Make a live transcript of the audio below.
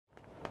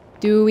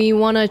Do we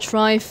want to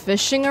try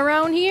fishing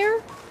around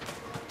here?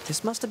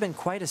 This must have been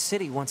quite a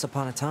city once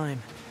upon a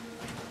time.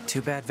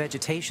 Too bad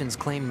vegetation's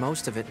claimed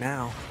most of it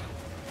now.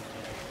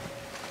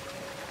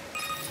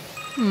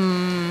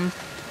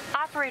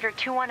 Operator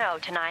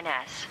 210 to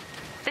 9S.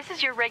 This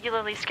is your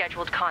regularly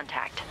scheduled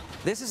contact.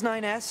 This is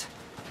 9S.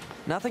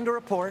 Nothing to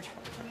report.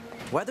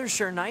 Weather's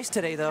sure nice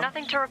today, though.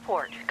 Nothing to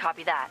report.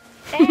 Copy that.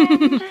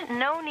 And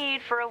no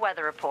need for a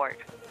weather report.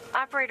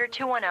 Operator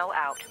 210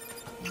 out.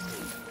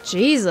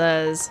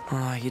 Jesus.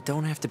 You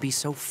don't have to be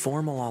so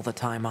formal all the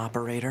time,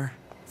 operator.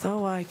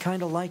 Though I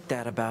kinda like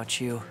that about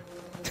you.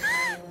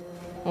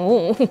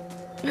 Oh.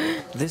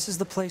 This is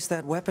the place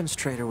that weapons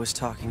trader was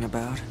talking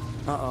about.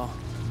 Uh-oh.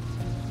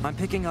 I'm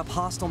picking up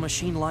hostile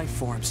machine life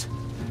forms.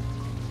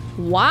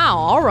 Wow,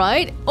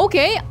 alright.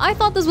 Okay, I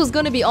thought this was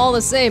gonna be all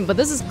the same, but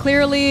this is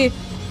clearly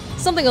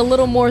something a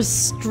little more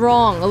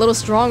strong, a little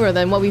stronger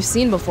than what we've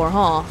seen before,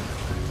 huh?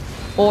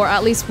 Or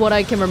at least what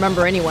I can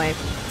remember anyway.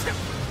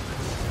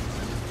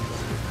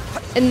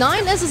 And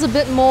 9S is a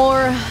bit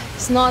more...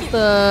 It's not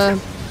the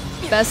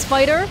best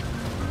fighter.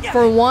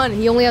 For one,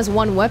 he only has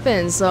one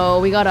weapon, so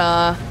we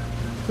gotta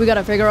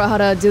figure out how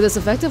to do this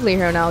effectively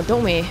here now,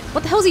 don't we?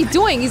 What the hell is he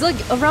doing? He's like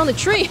around the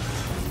tree.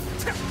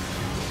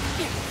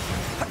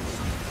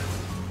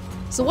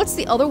 So what's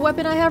the other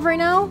weapon I have right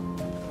now?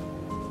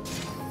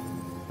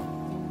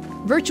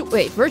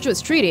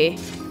 Virtuous Treaty.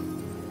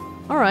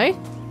 Alright.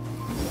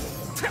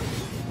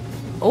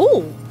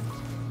 Oh!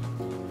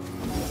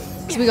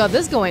 So we got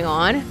this going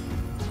on.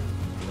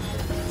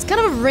 It's kind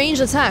of a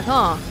ranged attack,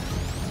 huh?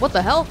 What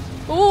the hell?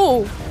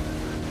 Oh!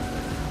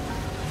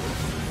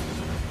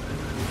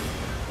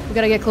 We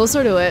gotta get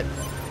closer to it.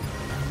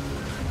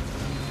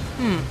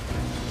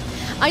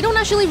 I don't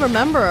actually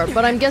remember,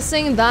 but I'm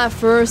guessing that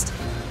first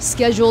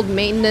scheduled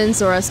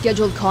maintenance or a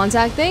scheduled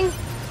contact thing,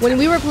 when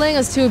we were playing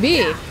as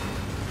 2B,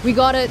 we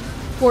got it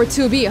for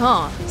 2B,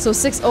 huh? So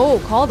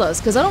 6-0 called us,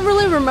 because I don't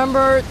really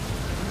remember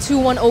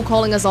 2-1-0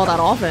 calling us all that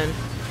often.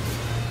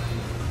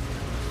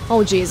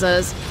 Oh,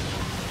 Jesus.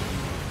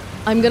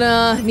 I'm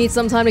gonna need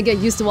some time to get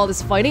used to all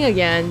this fighting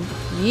again.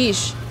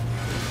 Yeesh.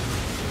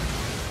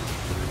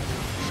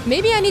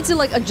 Maybe I need to,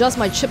 like, adjust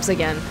my chips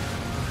again.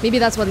 Maybe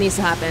that's what needs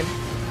to happen.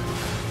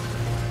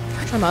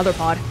 Try my other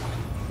pod.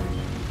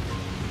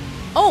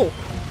 Oh!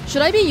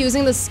 Should I be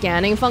using the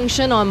scanning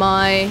function on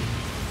my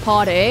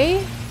pod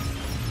A?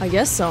 I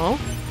guess so.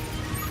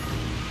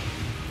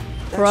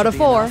 4 out of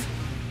 4. Enough.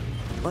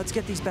 Let's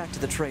get these back to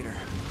the trader.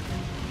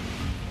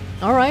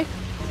 Alright.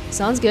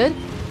 Sounds good.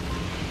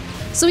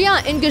 So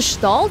yeah, in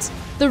Gestalt,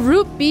 the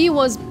route B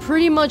was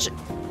pretty much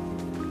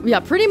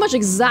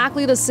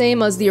exactly the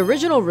same as the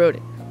original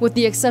route, with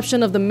the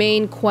exception of the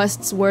main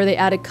quests where they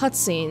added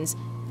cutscenes.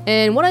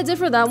 And what I did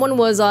for that one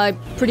was I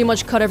pretty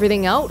much cut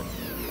everything out,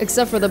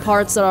 except for the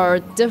parts that are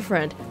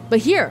different. But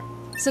here,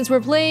 since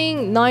we're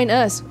playing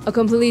 9S, a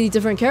completely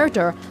different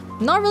character,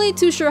 not really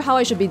too sure how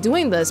I should be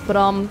doing this, but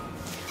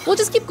we'll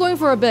just keep going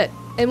for a bit,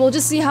 and we'll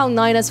just see how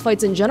 9S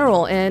fights in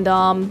general, and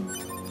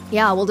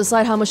yeah, we'll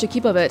decide how much to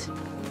keep of it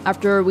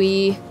after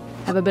we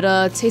have a bit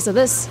of taste of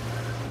this.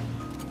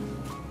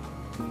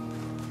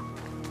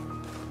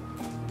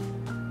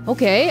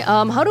 Okay,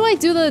 how do I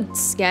do the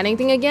scanning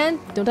thing again?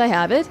 Don't I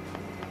have it?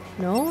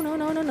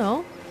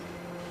 No.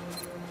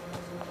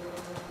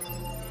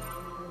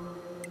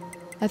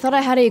 I thought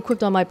I had it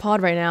equipped on my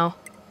pod right now.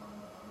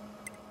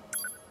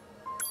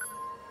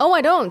 Oh,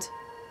 I don't.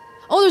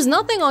 Oh, there's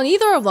nothing on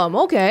either of them.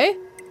 Okay.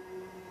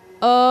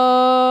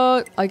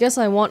 I guess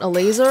I want a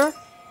laser.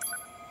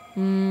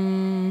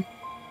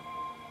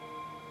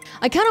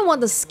 I kind of want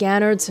the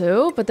scanner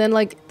too, but then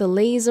like the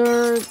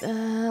laser,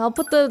 I'll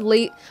put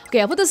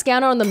the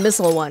scanner on the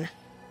missile one.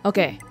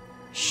 Okay,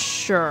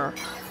 sure.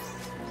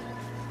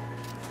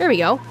 There we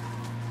go.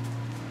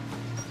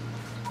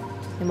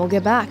 And we'll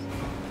get back.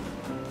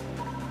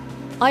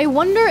 I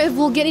wonder if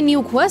we'll get any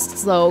new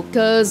quests though,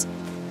 cause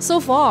so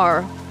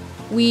far,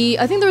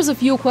 I think there's a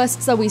few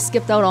quests that we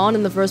skipped out on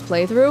in the first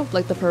playthrough,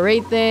 like the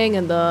parade thing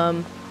and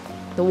the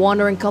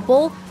wandering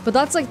couple, but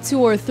that's like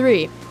 2 or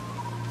 3.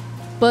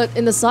 But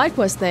in the side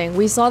quest thing,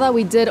 we saw that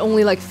we did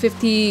only like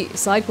 50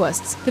 side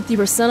quests,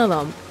 50% of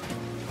them.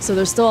 So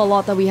there's still a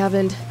lot that we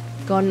haven't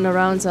gotten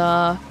around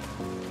to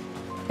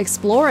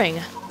exploring,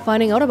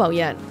 finding out about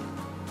yet.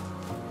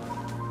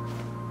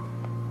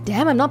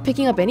 Damn, I'm not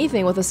picking up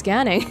anything with the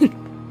scanning.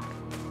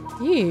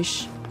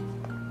 Yeesh.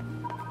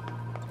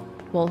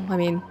 Well, I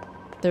mean,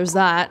 there's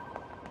that.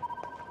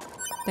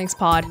 Thanks,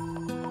 pod.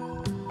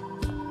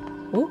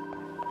 Oh.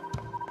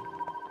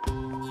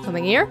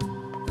 Something here?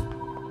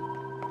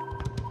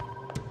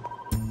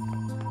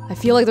 I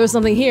feel like there's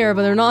something here,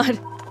 but they're not.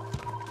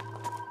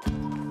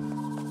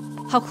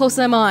 How close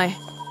am I?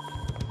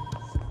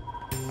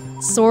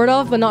 Sort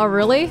of, but not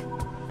really.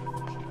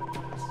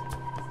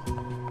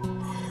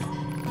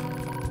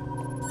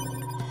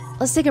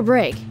 Let's take a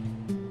break.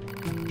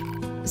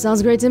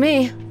 Sounds great to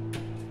me.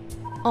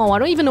 Oh, I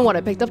don't even know what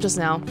I picked up just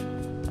now.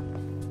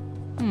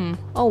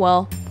 Oh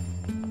well.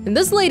 And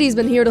this lady's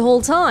been here the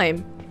whole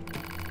time.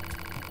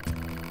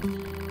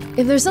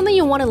 If there's something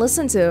you want to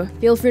listen to,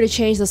 feel free to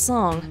change the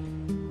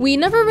song. We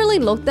never really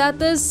looked at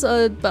this,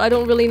 but I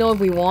don't really know if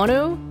we want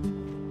to.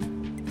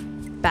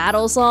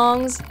 Battle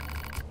songs?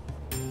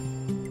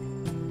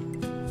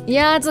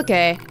 Yeah, it's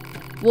okay.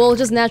 We'll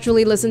just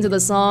naturally listen to the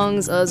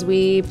songs as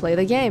we play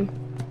the game.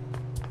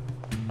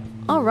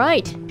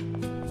 Alright.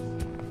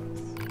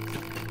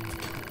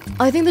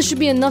 I think this should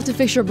be enough to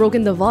fix your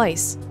broken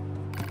device.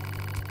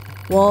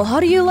 Well, how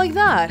do you like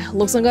that?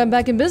 Looks like I'm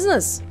back in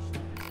business.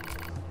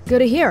 Good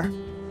to hear.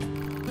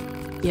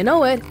 You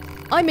know it,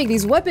 I make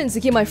these weapons to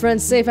keep my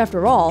friends safe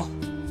after all.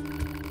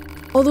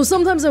 Although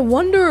sometimes I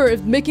wonder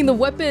if making the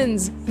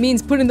weapons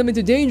means putting them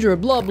into danger,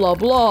 blah blah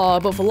blah,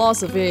 but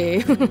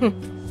philosophy.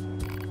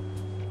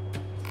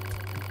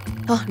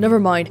 Ah, never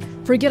mind.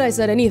 Forget I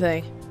said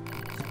anything.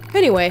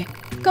 Anyway,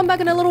 come back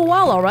in a little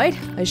while, alright?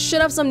 I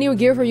should have some new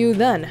gear for you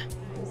then.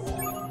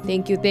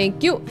 Thank you,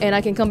 thank you. And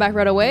I can come back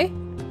right away?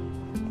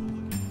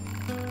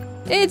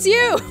 It's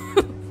you!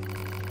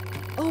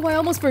 Oh, I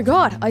almost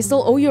forgot. I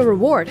still owe you a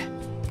reward.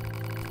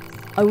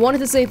 I wanted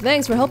to say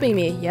thanks for helping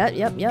me.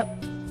 Yep.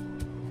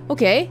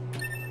 Okay.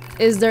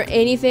 Is there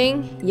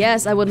anything?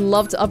 Yes, I would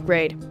love to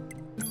upgrade.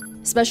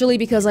 Especially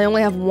because I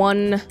only have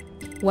one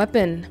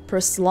weapon per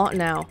slot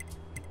now.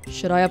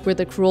 Should I upgrade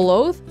the Cruel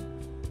Oath?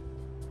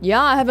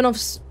 Yeah, I have enough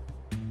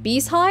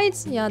beast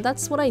hides? Yeah,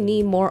 that's what I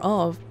need more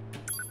of.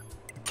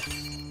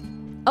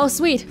 Oh,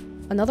 sweet.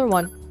 Another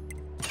one.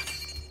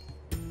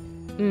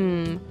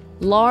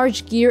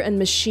 Large gear and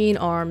machine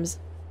arms.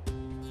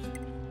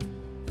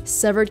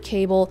 Severed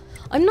cable.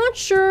 I'm not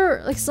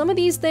sure, like some of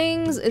these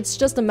things, it's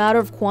just a matter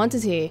of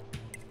quantity.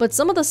 But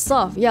some of the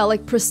stuff, yeah,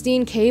 like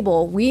pristine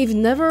cable, we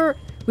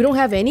don't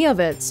have any of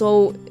it.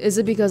 So is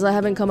it because I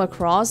haven't come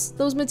across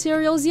those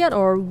materials yet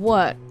or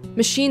what?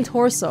 Machine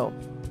torso.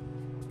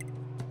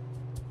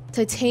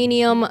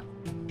 Titanium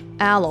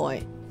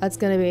alloy. That's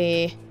gonna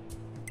be...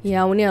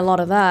 yeah, we need a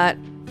lot of that.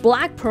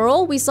 Black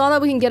pearl? We saw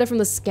that we can get it from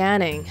the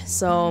scanning,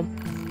 so...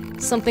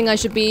 something I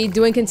should be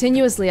doing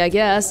continuously, I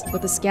guess,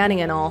 with the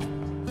scanning and all.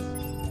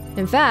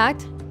 In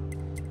fact...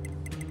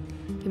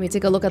 can we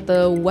take a look at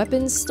the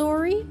weapons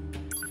story?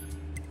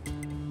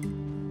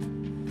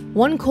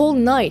 One cold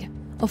night,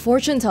 a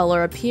fortune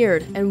teller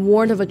appeared and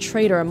warned of a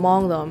traitor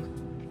among them.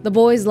 The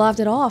boys laughed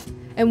it off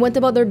and went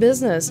about their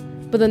business,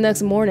 but the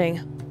next morning,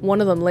 one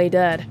of them lay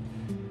dead.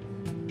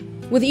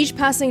 With each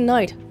passing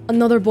night,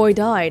 another boy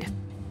died.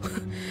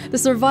 The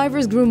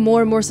survivors grew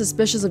more and more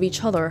suspicious of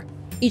each other,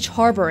 each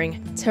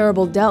harboring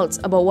terrible doubts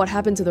about what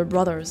happened to their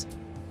brothers.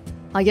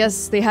 I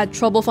guess they had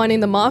trouble finding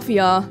the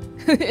mafia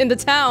in the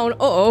town.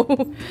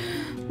 Uh-oh.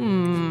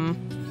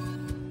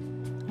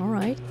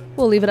 Alright,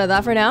 we'll leave it at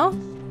that for now.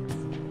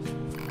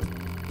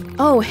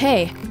 Oh,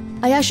 hey,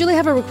 I actually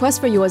have a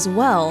request for you as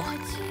well.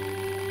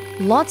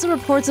 Lots of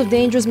reports of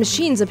dangerous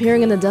machines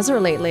appearing in the desert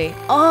lately.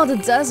 Oh, the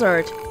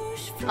desert.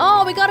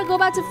 Oh, we gotta go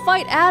back to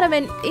fight Adam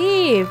and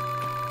Eve.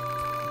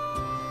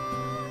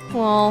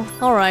 Well,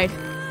 alright.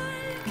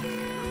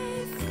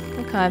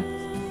 Okay.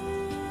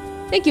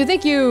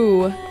 Thank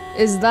you!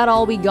 Is that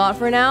all we got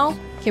for now?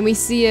 Can we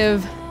see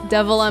if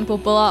Devil and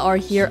Popola are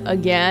here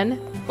again?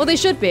 Well, they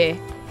should be.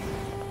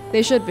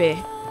 They should be.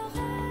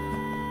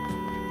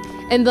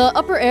 In the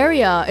upper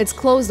area, it's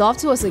closed off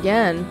to us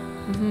again.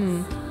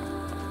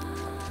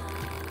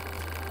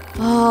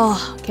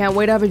 Oh, can't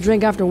wait to have a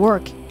drink after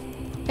work.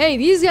 Hey,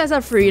 these guys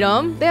have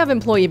freedom. They have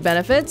employee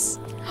benefits.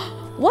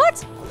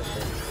 What?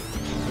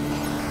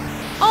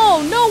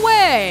 Oh, no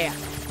way!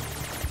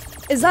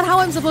 Is that how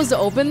I'm supposed to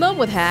open them?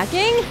 With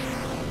hacking?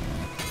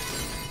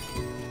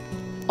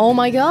 Oh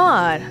my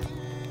god.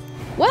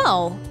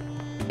 Well,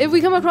 if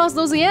we come across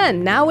those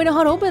again, now we know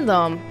how to open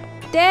them.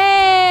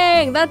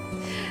 Dang! That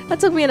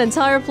took me an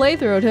entire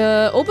playthrough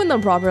to open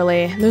them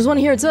properly. There's one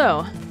here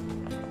too.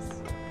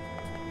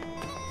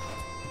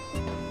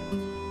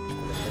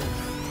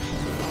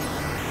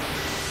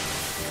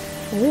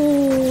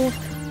 Ooh.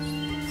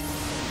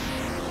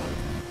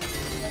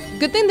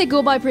 Good thing they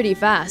go by pretty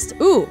fast.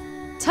 Ooh,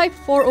 Type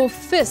 40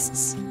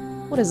 fists.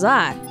 What is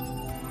that?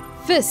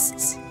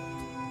 Fists.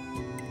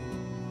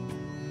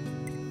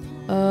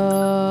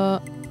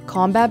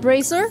 Combat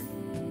bracer?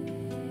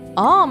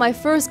 Ah, my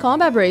first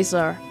combat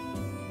bracer.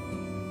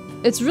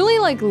 It's really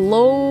like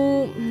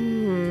low...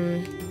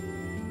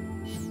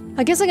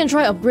 I guess I can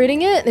try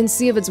upgrading it and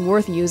see if it's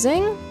worth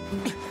using.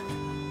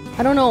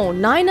 I don't know,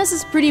 9S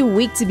is pretty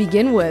weak to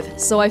begin with,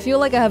 so I feel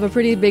like I have a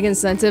pretty big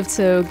incentive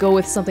to go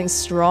with something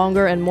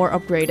stronger and more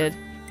upgraded.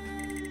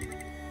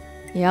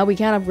 Yeah, we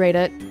can upgrade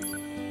it.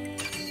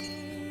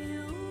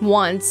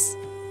 Once.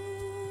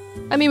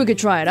 I mean, we could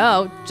try it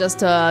out, just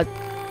to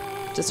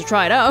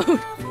try it out.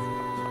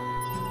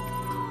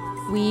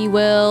 We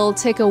will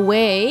take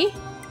away...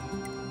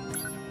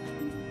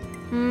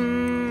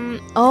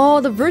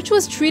 Oh, the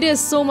Virtuous Treaty is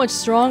so much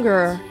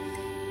stronger.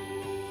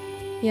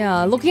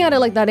 Yeah, looking at it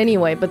like that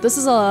anyway, but this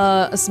is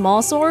a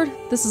small sword,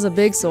 this is a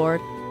big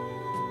sword.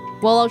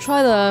 Well, I'll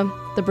try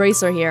the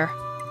bracer here.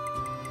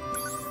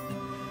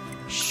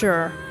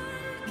 Sure.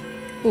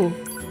 Ooh.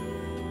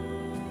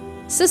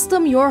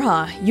 System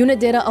Yorha. Unit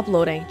data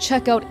uploading.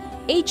 Check out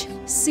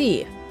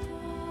HC.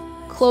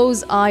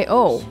 Close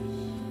IO.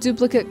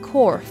 Duplicate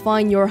core.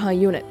 Find Yorha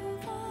unit.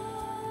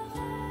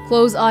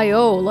 Close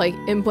IO, like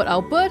input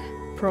output?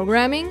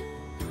 Programming?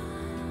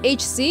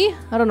 HC?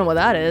 I don't know what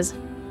that is.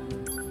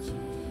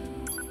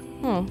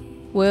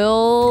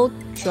 We'll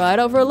try it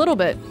out for a little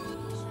bit.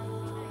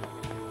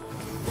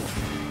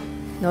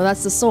 No,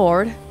 that's the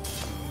sword.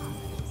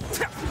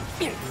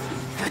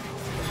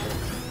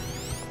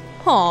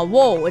 Huh,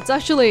 whoa, it's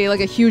actually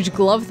like a huge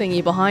glove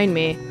thingy behind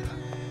me.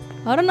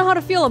 I don't know how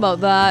to feel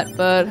about that,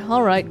 but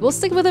alright, we'll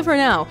stick with it for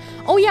now.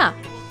 Oh yeah,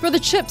 for the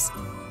chips.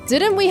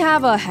 Didn't we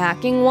have a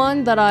hacking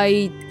one that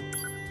I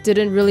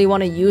didn't really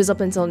want to use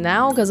up until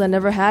now because I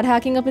never had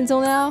hacking up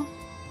until now?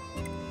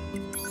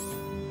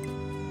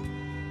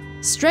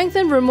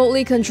 Strengthen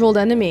remotely controlled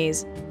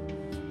enemies.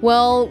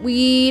 Well,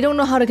 we don't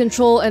know how to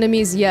control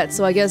enemies yet,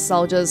 so I guess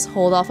I'll just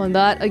hold off on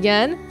that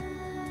again.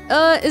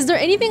 Is there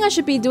anything I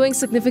should be doing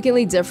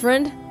significantly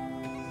different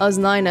as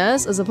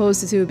 9S as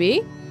opposed to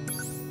 2B?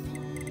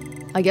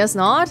 I guess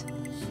not.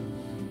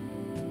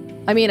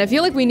 I mean, I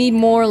feel like we need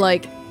more,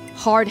 like,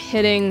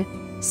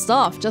 hard-hitting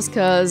stuff, just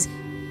because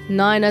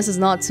 9S is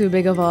not too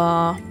big of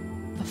a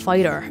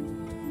fighter.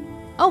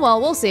 Oh well,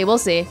 we'll see, we'll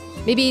see.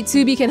 Maybe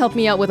 2B can help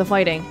me out with the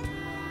fighting.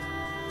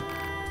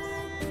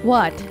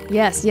 What?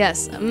 Yes,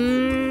 yes.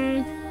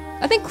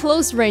 I think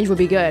close range would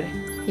be good.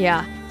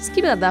 Yeah, just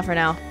keep it at that for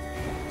now.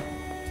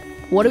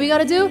 What do we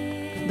gotta do?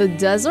 The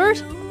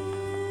desert?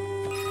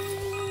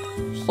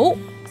 Oh!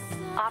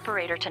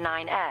 Operator to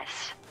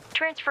 9S.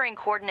 Transferring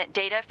coordinate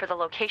data for the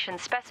location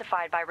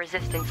specified by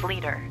Resistance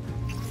Leader.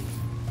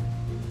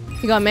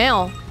 You got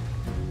mail.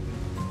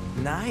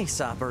 Nice,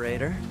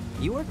 operator.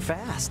 You work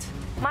fast.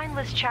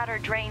 Mindless chatter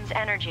drains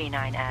energy,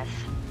 9S.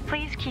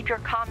 Please keep your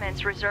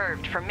comments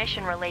reserved for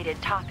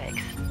mission-related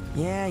topics.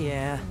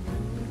 Yeah.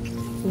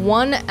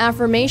 One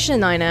affirmation,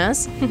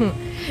 9S.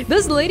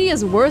 This lady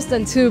is worse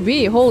than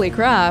 2B, holy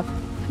crap.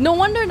 No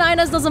wonder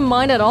 9S doesn't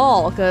mind at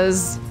all,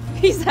 cause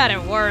he's had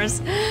it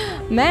worse.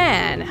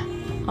 Man.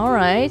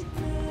 Alright.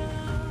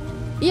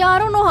 Yeah, I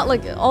don't know how,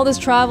 like, all this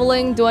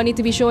traveling, do I need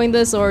to be showing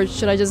this, or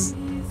should I just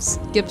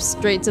skip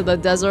straight to the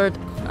desert?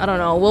 I don't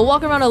know, we'll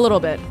walk around a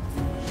little bit.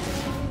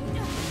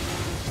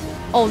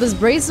 Oh, this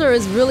bracer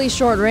is really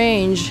short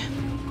range.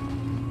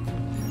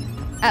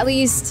 At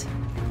least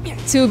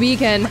 2B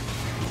can...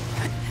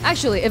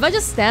 Actually, if I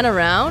just stand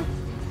around...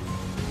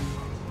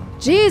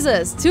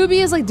 Jesus! 2B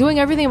is like doing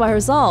everything by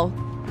herself.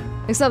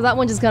 Except that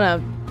one just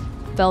kinda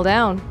fell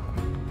down.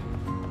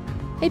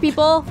 Hey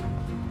people!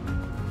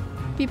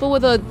 People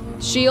with a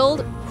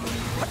shield.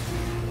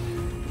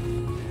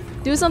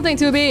 Do something,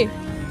 2B!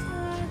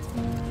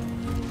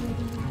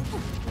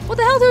 What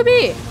the hell,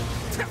 2B?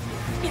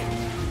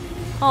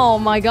 Oh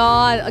my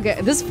god. Okay,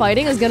 this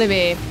fighting is gonna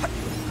be...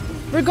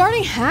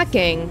 Regarding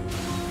hacking...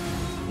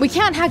 We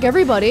can't hack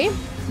everybody.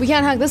 We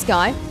can't hack this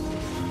guy.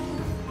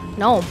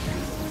 No.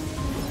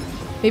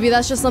 Maybe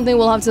that's just something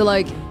we'll have to,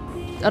 like...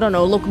 I don't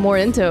know, look more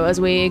into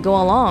as we go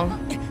along.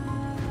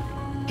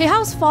 Hey,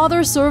 how's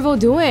Father Servo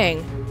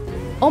doing?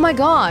 Oh my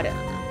god.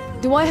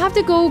 Do I have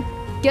to go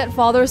get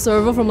Father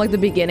Servo from, like, the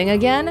beginning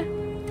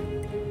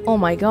again? Oh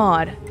my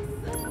god.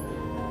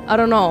 I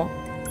don't know.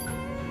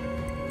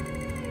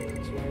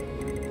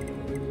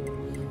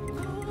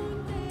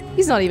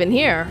 He's not even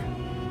here.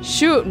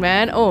 Shoot,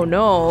 man. Oh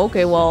no.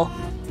 Okay, well.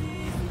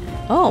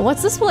 Oh,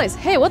 what's this place?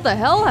 Hey, what the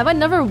hell? Have I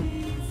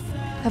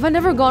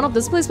never gone up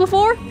this place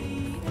before?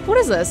 What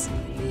is this?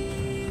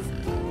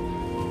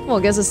 Well,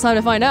 I guess it's time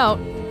to find out.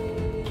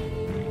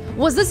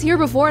 Was this here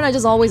before and I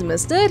just always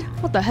missed it?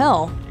 What the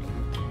hell?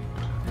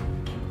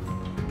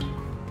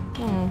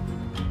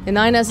 And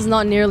 9S is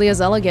not nearly as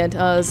elegant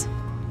as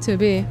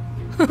 2B.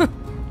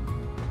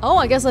 Oh,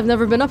 I guess I've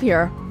never been up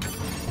here.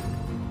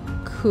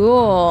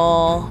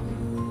 Cool.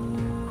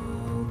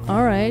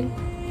 Alright.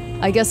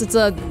 I guess it's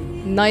a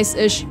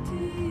nice-ish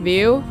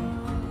view.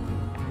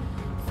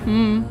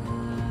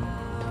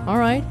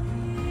 Alright.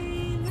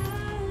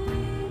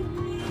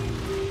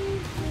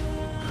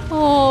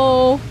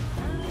 Oh.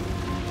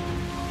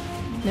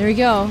 There we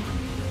go.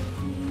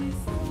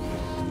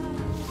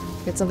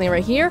 Get something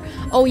right here.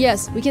 Oh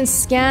yes, we can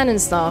scan and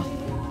stuff.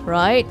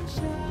 Right?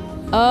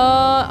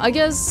 I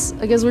guess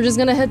we're just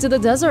gonna head to the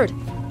desert.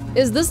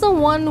 Is this the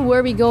one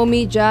where we go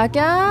meet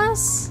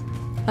Jackass?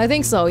 I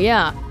think so,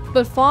 yeah.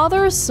 But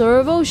Father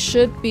Servo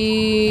should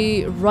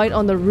be right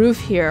on the roof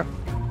here.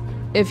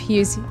 If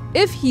he's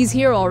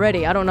here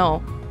already, I don't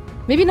know.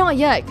 Maybe not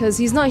yet, because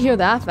he's not here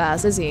that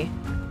fast, is he?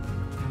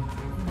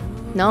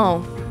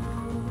 No.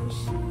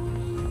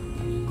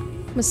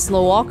 I'm a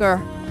slow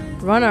walker.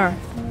 Runner.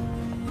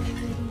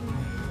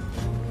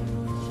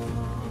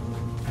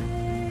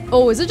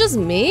 Oh, is it just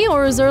me?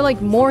 Or is there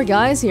like more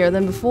guys here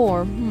than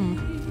before?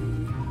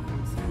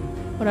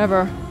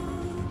 Whatever.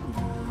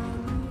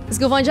 Let's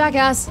go find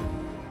Jackass.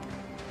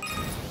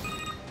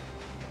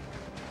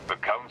 The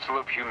Council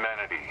of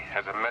Humanity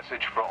has a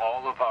message for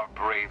all of our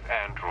brave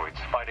androids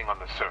fighting on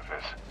the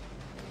surface.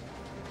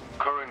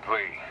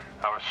 Currently,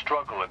 Our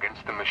struggle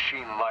against the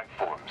machine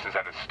lifeforms is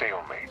at a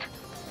stalemate.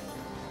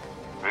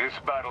 This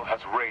battle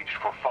has raged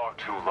for far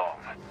too long.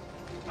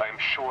 I am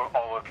sure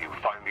all of you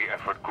find the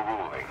effort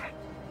grueling.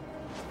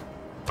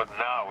 But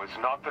now is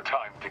not the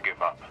time to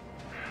give up.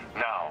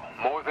 Now,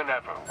 more than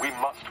ever, we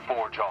must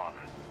forge on.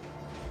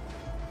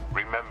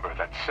 Remember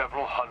that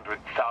several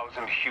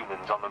 100,000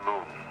 humans on the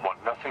moon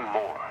want nothing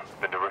more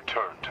than to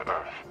return to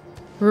Earth.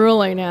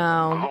 Really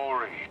now?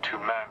 Glory to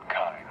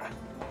mankind.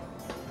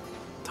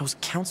 Those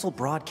council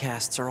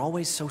broadcasts are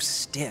always so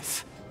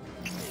stiff.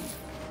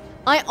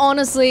 I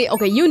honestly...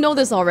 Okay, you know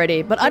this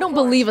already, but I don't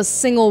believe a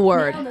single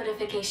word. Mail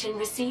notification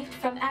received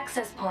from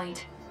access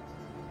point.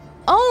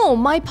 Oh,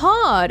 my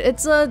pod!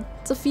 It's a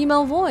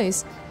female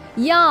voice.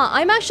 Yeah,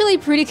 I'm actually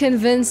pretty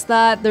convinced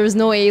that there's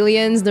no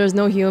aliens, there's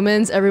no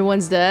humans,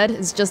 everyone's dead.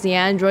 It's just the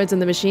androids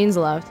and the machines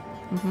left.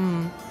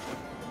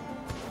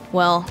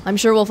 Well, I'm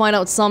sure we'll find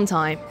out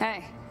sometime.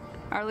 Hey,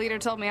 our leader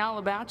told me all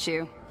about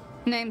you.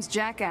 Name's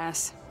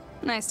Jackass.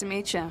 Nice to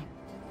meet you.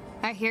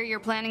 I hear you're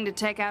planning to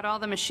take out all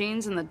the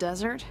machines in the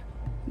desert?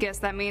 Guess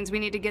that means we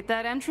need to get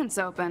that entrance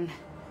open.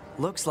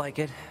 Looks like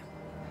it.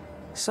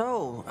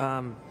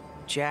 So,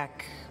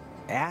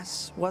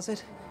 Jackass, was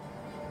it?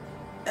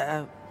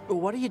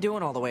 What are you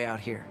doing all the way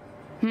out here?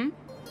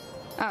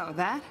 Oh,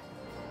 that?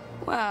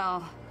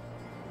 Well...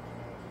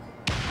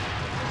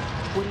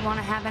 wouldn't want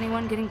to have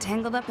anyone getting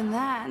tangled up in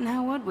that,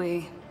 now would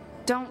we?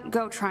 Don't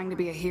go trying to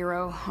be a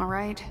hero,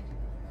 alright?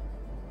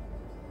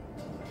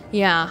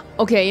 Yeah,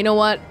 okay, you know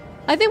what?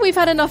 I think we've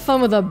had enough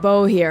fun with a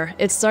bow here.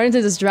 It's starting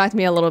to distract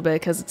me a little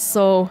bit because it's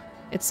so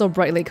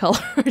brightly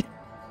colored.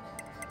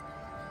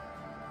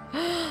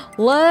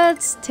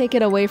 Let's take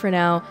it away for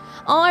now.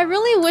 Oh, I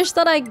really wish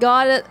that I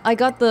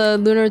got the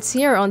lunar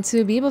tier on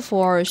 2B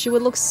before. She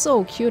would look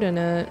so cute in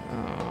it.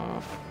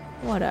 Oh,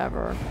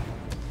 whatever.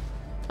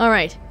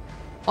 Alright.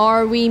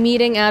 Are we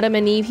meeting Adam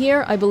and Eve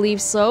here? I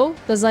believe so.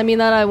 Does that mean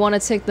that I want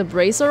to take the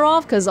bracer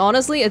off? Because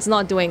honestly, it's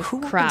not doing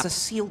Who crap. opens a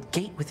sealed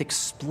gate with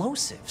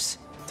explosives?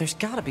 There's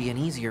gotta be an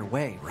easier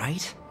way,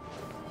 right?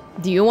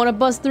 Do you want to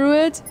bust through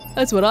it?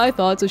 That's what I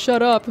thought, so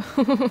shut up.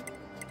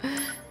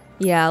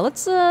 Yeah,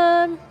 let's,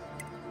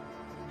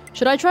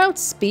 should I try out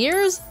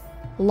spears?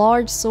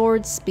 Large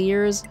sword,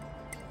 spears.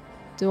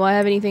 Do I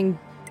have anything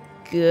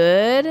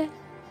good?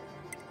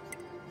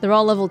 They're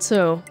all level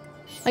 2.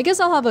 I guess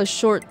I'll have a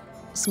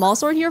small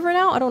sword here for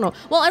now? I don't know.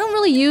 Well, I don't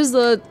really use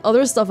the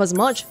other stuff as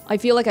much. I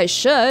feel like I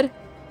should.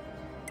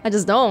 I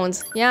just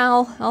don't.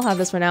 Yeah, I'll have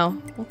this for now.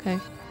 Okay.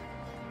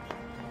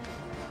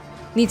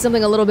 Need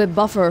something a little bit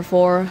buffer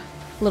for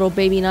little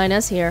baby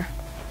 9S here.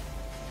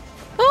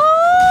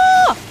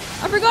 Ah!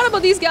 I forgot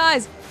about these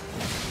guys!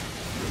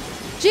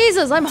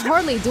 Jesus, I'm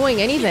hardly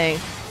doing anything.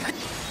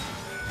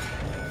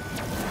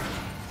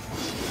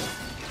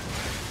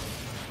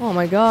 Oh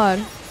my god.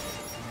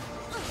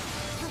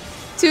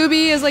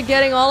 2B is like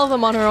getting all of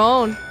them on her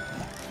own.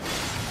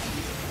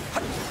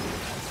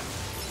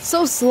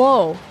 So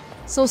slow.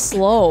 So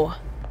slow.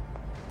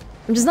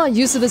 I'm just not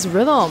used to this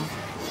rhythm.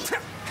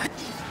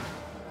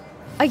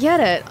 I get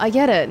it.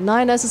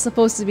 9S is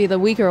supposed to be the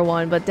weaker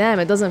one, but damn,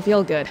 it doesn't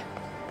feel good.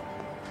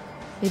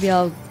 Maybe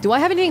do I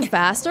have anything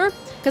faster?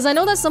 Because I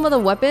know that some of the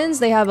weapons,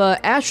 they have a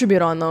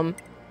attribute on them.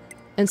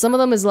 And some of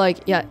them is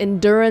like, yeah,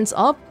 endurance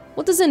up.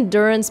 What does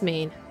endurance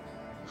mean?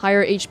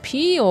 Higher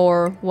HP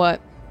or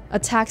what?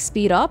 Attack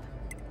speed up?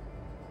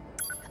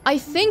 I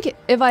think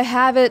if I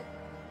have it,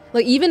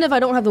 like even if I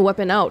don't have the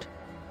weapon out,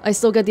 I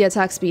still get the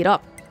attack speed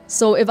up.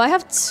 So if I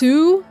have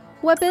 2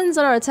 weapons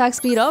that are attack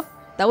speed up,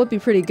 that would be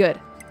pretty good.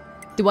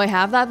 Do I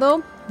have that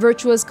though?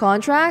 Virtuous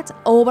contract?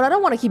 Oh, but I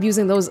don't want to keep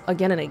using those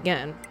again and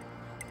again.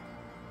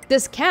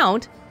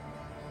 Discount?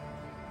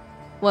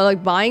 Well,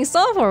 like buying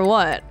stuff or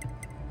what?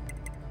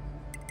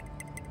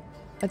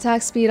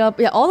 Attack speed up.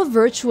 Yeah, all the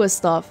virtuous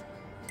stuff.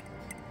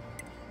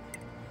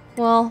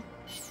 Well,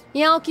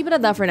 yeah, I'll keep it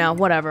at that for now.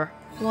 Whatever.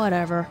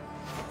 Whatever.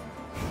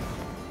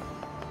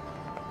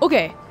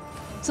 Okay.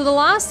 So the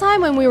last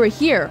time when we were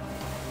here,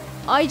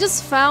 I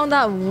just found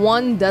that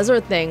one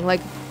desert thing,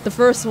 like the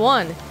first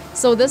one.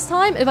 So this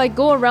time, if I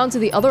go around to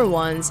the other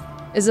ones,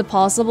 is it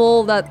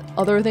possible that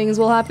other things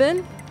will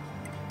happen?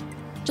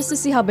 Just to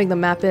see how big the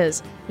map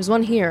is. There's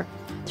one here.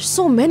 There's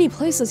so many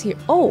places here.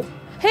 Oh,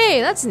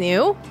 hey, that's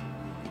new.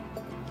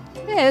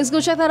 Hey, let's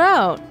go check that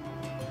out.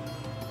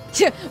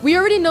 Yeah, we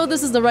already know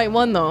this is the right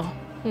one though.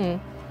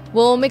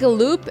 We'll make a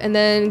loop and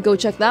then go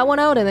check that one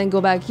out and then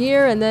go back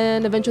here and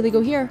then eventually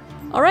go here.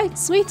 Alright,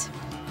 sweet.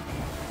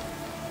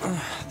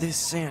 This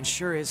sand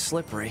sure is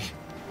slippery.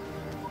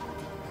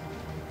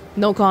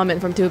 No comment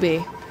from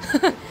 2B.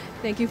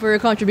 Thank you for your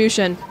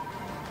contribution.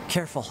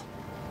 Careful.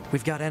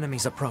 We've got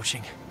enemies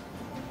approaching.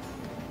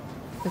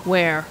 Like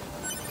where?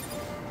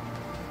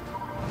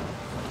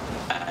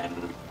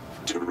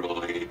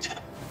 Android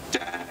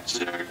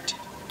desert.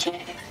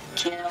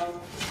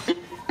 Kill.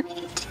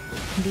 Meat.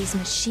 These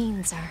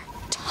machines are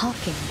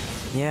talking.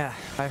 Yeah,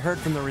 I heard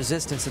from the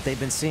Resistance that they've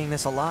been seeing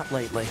this a lot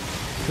lately.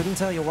 Couldn't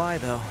tell you why,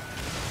 though.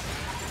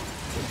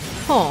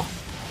 Huh.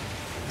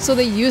 So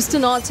they used to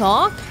not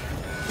talk?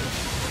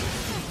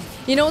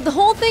 You know, the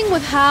whole thing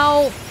with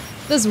how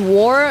this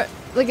war,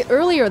 like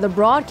earlier, the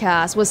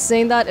broadcast was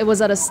saying that it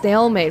was at a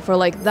stalemate for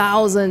like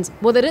thousands.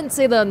 Well, they didn't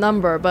say the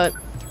number, but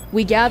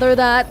we gather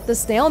that the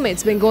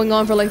stalemate's been going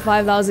on for like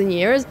 5,000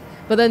 years.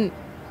 But then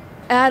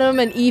Adam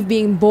and Eve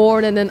being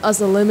born and then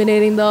us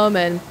eliminating them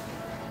and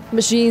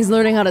machines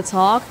learning how to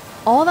talk.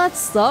 All that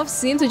stuff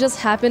seemed to just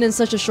happen in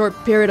such a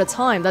short period of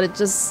time that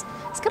it's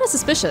kind of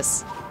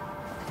suspicious.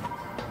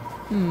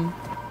 And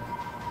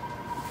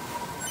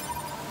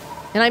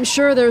I'm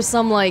sure there's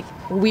some like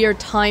weird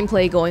time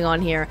play going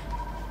on here.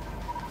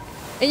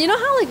 And you know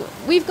how like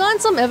we've gotten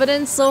some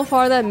evidence so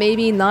far that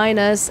maybe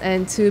 9S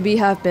and 2B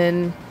have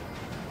been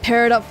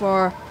paired up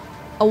for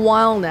a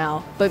while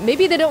now, but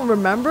maybe they don't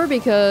remember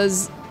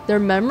because their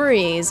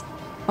memories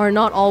are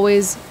not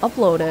always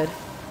uploaded.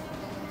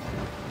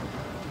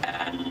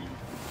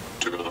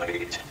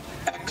 Android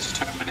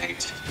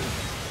exterminate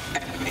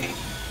enemy.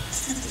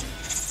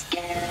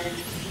 Scared.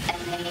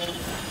 Enemy.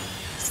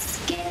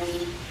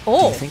 Scary. Do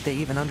Oh, you think they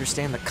even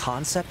understand the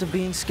concept of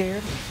being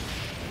scared?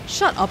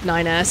 shut up,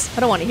 9S.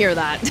 I don't want to hear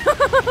that.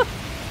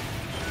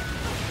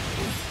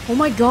 Oh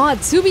my god,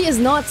 2B is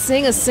not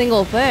saying a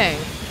single thing.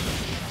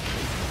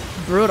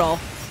 Brutal.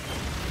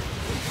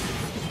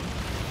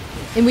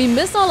 And we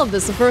missed all of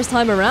this the first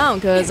time around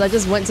because I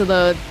just went to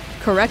the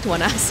correct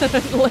one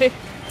accidentally.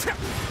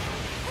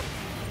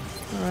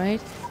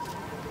 Alright.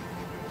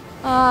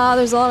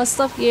 There's a lot of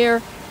stuff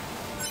here.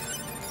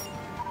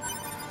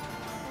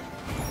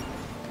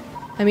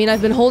 I mean,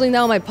 I've been holding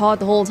down my pod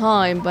the whole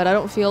time, but I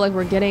don't feel like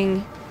we're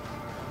getting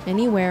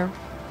anywhere.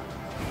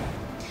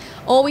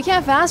 Oh, we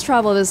can't fast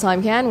travel this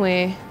time, can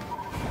we?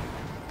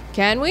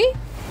 Can we?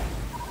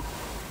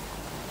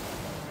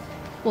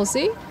 We'll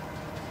see.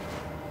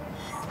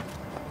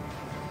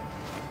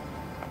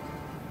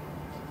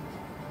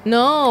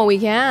 No, we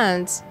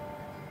can't.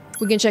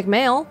 We can check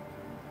mail.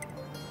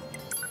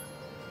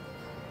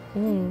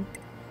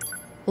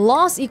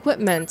 Lost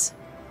equipment.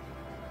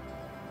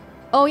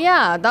 Oh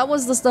yeah, that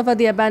was the stuff at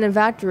the abandoned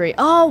factory.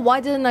 Oh, why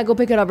didn't I go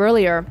pick it up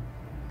earlier?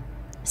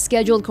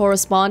 Scheduled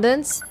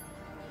correspondence.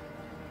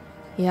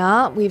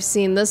 Yeah, we've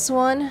seen this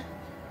one.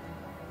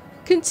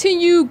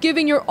 Continue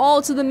giving your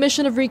all to the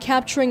mission of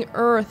recapturing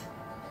Earth.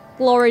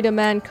 Glory to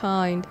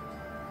mankind.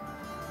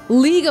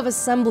 League of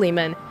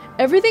Assemblymen.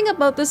 Everything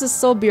about this is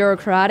so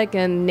bureaucratic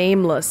and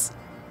nameless.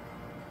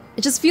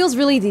 It just feels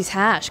really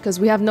detached because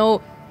we have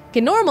no...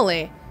 Okay,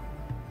 normally...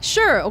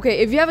 Sure, okay,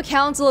 if you have a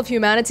Council of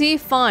Humanity,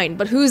 fine,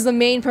 but who's the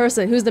main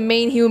person? Who's the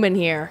main human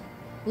here?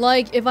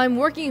 Like, if I'm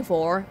working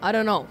for, I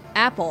don't know,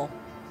 Apple.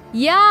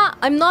 Yeah,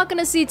 I'm not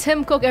gonna see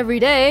Tim Cook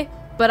every day,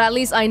 but at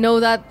least I know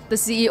that the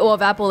CEO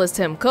of Apple is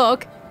Tim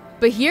Cook.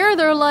 But here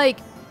they're like,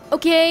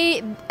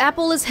 okay,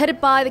 Apple is headed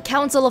by the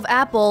Council of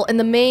Apple, and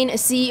the main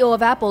CEO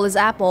of Apple is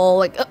Apple.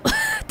 Like,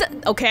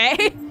 okay?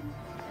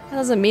 That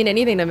doesn't mean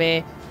anything to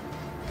me.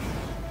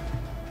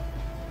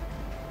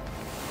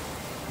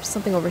 There's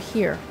something over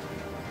here.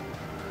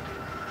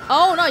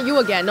 Oh, not you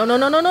again. No, no,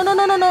 no, no, no, no,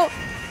 no, no, no.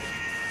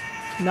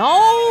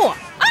 No!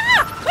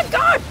 Ah! My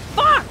God!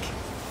 Fuck!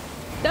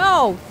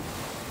 No!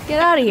 Get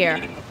out of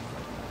here.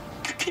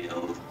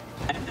 Kill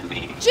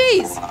enemy.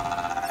 Jeez!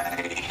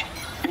 Why?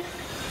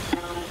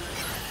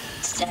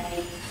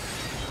 Stay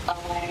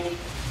away.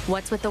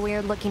 What's with the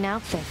weird looking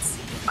outfits?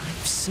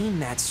 I've seen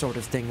that sort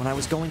of thing when I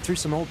was going through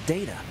some old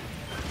data.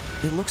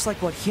 It looks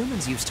like what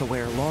humans used to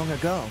wear long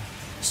ago.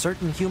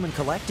 Certain human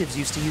collectives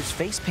used to use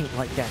face paint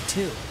like that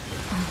too.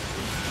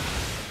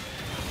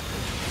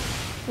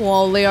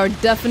 Well, they are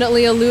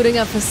definitely alluding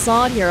at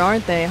Facade here,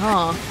 aren't they,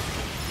 huh?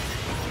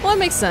 Well, that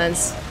makes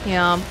sense.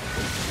 Yeah.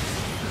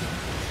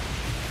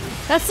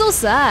 That's so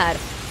sad.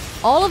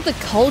 All of the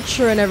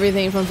culture and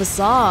everything from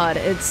Facade,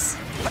 it's...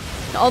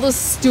 all those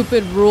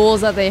stupid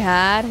rules that they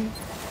had.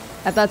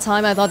 At that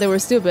time, I thought they were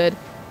stupid.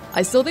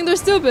 I still think they're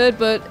stupid,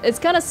 but it's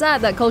kind of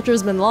sad that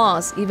culture's been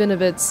lost, even if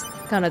it's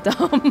kind of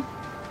dumb.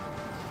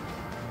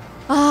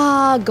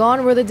 Ah,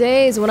 gone were the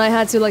days when I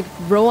had to like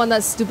row on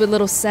that stupid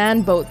little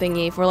sand boat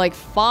thingy for like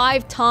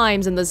 5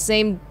 times in the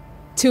same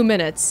 2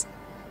 minutes.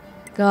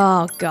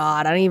 Oh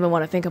god, I don't even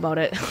want to think about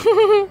it.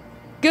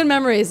 Good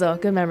memories though,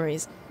 good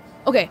memories.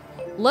 Okay,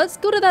 let's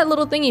go to that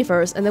little thingy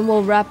first and then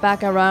we'll wrap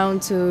back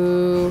around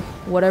to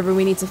whatever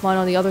we need to find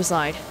on the other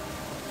side.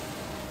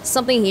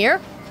 Something here?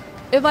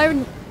 If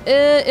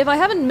I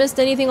haven't missed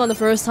anything on the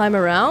first time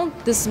around,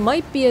 this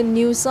might be a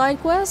new side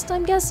quest,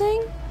 I'm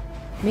guessing?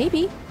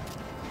 Maybe.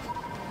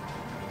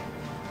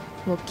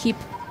 We'll keep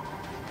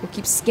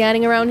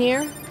scanning around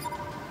here.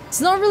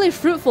 It's not really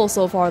fruitful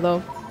so far,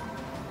 though.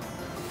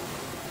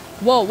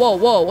 Whoa, whoa,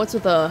 whoa! What's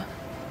with the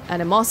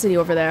animosity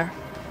over there?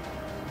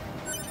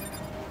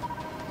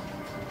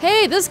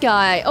 Hey, this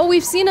guy! Oh,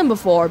 we've seen him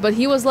before, but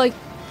he was like,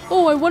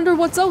 oh, I wonder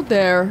what's out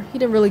there. He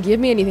didn't really give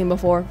me anything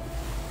before.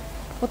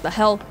 What the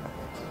hell?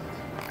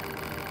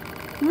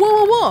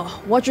 Whoa, whoa,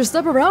 whoa! Watch your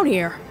step around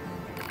here.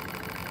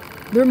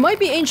 There might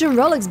be ancient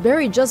relics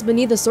buried just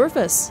beneath the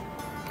surface.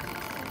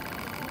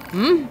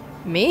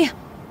 Me?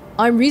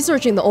 I'm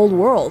researching the old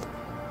world.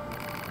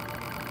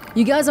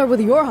 You guys are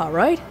with Yorha,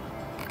 right?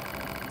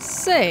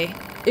 Say,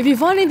 if you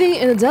find anything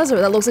in the desert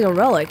that looks like a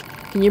relic,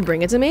 can you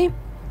bring it to me?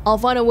 I'll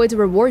find a way to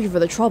reward you for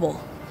the trouble.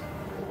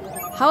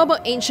 How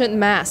about ancient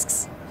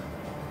masks?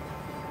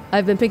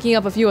 I've been picking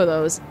up a few of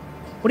those.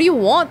 What do you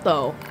want,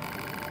 though?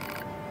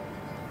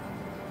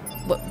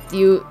 What do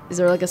you... Is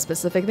there like a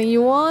specific thing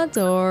you want,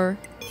 or...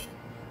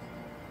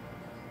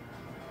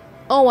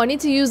 Oh, I need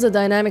to use the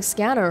dynamic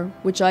scanner,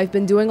 which I've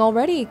been doing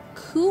already.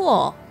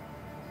 Cool.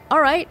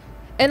 Alright.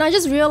 And I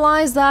just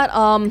realized that,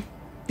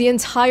 the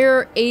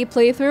entire A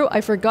playthrough, I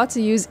forgot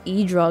to use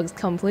E-drugs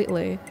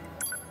completely.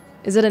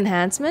 Is it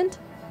enhancement?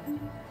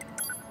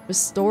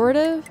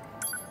 Restorative?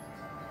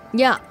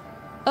 Yeah.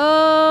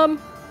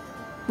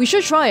 We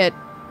should try it.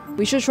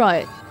 We should try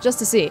it, just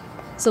to see.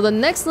 So the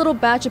next little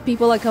batch of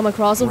people I come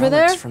across over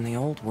there... from the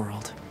old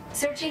world.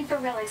 Searching for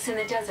relics in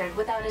the desert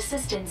without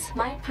assistance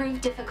might prove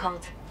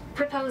difficult.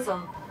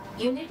 Proposal.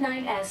 Unit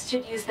 9S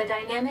should use the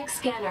dynamic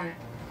scanner.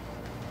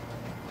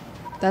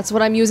 That's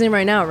what I'm using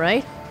right now,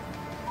 right?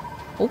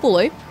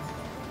 Hopefully.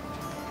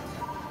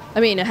 I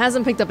mean, it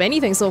hasn't picked up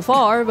anything so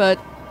far, but...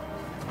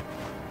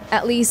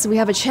 At least we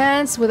have a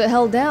chance with it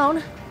held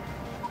down.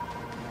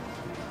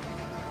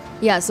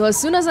 Yeah, so as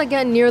soon as I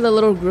get near the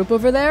little group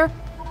over there,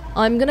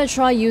 I'm gonna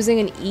try using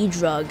an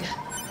E-drug.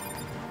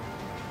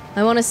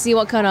 I wanna see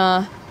what kind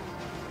of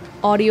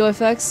audio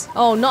effects.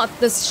 Oh, not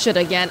this shit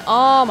again.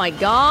 Oh my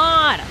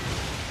god!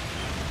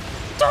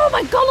 Oh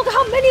my god, look at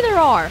how many there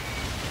are!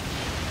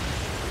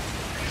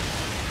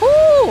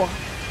 Ooh!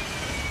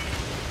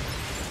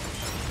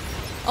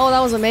 Oh,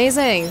 that was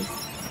amazing.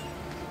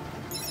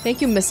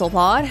 Thank you, Missile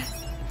Pod.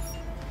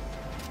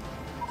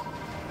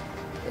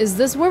 Is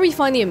this where we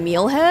find the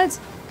Emil heads?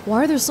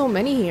 Why are there so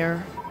many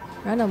here?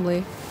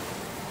 Randomly.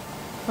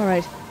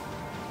 Alright.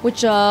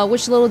 Which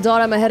little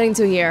dot am I heading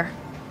to here?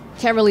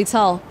 Can't really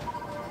tell.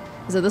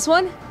 Is it this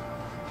one?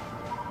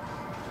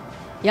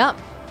 Yep.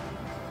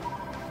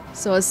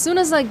 So as soon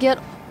as I get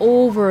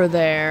over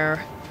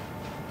there...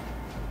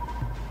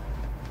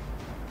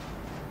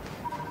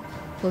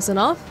 Close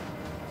enough?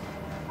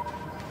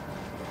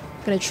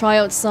 Gonna try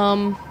out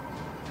some...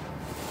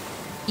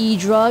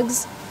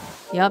 E-drugs.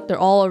 Yep, they're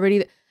all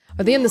already...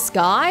 Are they in the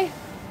sky?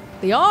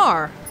 They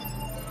are!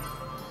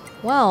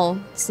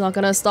 Well, it's not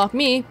gonna stop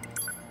me.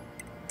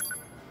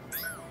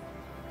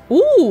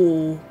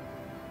 Ooh!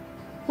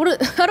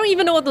 I don't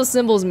even know what those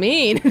symbols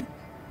mean.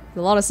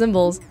 A lot of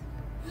symbols.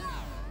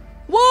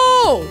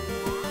 Whoa!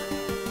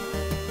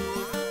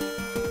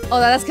 Oh,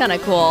 that's kind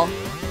of cool.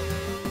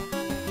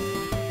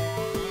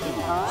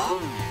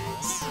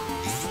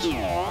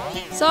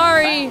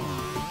 Sorry!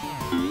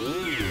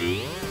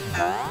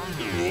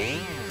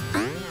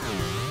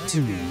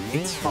 To me,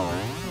 it's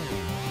fine.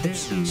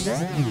 There's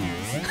nothing new.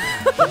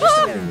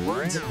 Just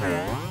words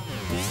around.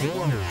 If you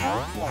want to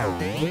have our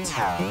main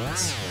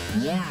talents,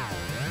 yeah.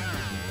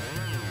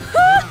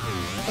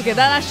 Okay,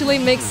 that actually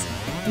makes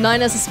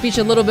 9S' speech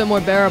a little bit more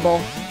bearable.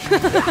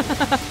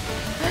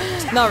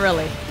 Not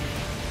really.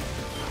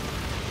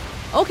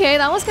 Okay,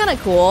 that was kind of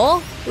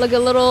cool. Like a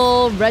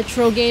little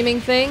retro gaming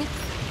thing.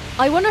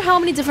 I wonder how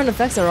many different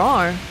effects there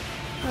are.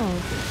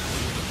 Oh.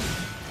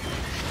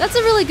 That's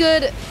a really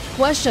good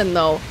question,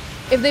 though.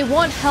 If they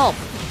want help,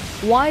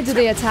 why do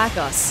they attack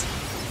us?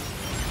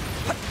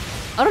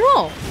 I don't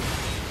know.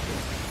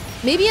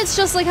 Maybe it's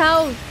just like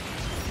how,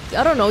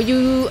 I don't know,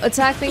 you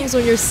attack things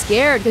when you're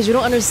scared because you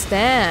don't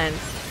understand.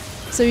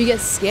 So you get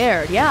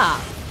scared, yeah.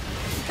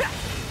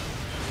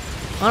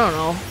 I don't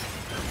know.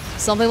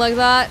 Something like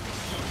that.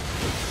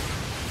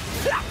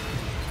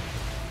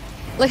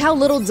 Like how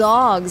little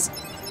dogs,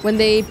 when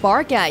they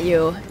bark at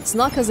you, it's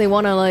not because they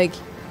want to like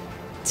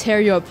tear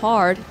you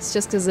apart. It's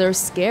just because they're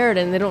scared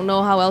and they don't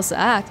know how else to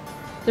act.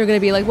 They're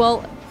gonna be like,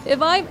 well,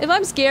 if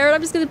I'm scared,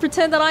 I'm just gonna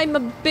pretend that I'm a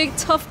big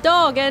tough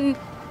dog and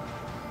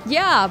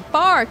yeah,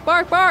 bark,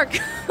 bark, bark.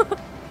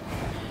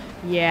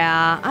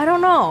 Yeah, I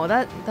don't know.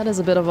 That is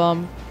a bit of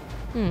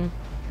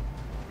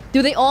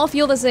Do they all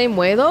feel the same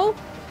way though?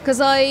 Because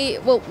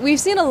well, we've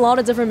seen a lot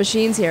of different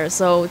machines here,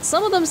 so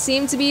some of them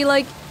seem to be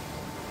like,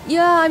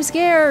 yeah, I'm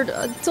scared.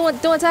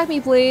 Don't attack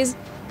me, please.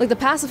 Like the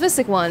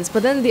pacifistic ones,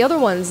 but then the other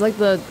ones, like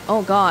the...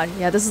 Oh god,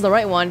 yeah, this is the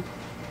right one.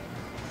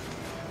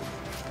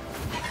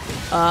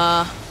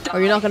 Are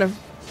you not gonna...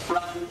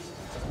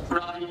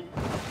 Run,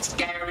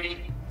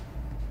 scary.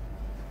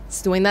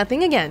 It's doing that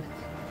thing again.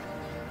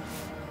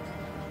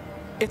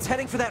 It's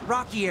heading for that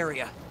rocky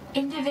area.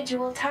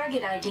 Individual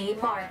target ID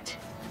marked.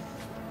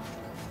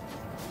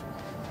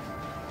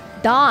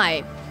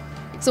 Die.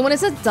 So when it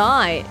says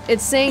die,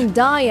 it's saying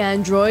die,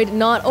 android,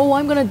 not, oh,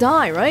 I'm gonna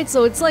die, right?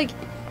 So it's like,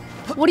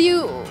 what do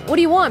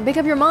you want? Make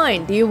up your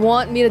mind. Do you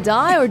want me to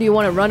die, or do you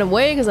want to run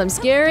away because I'm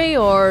scary,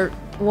 or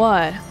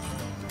what?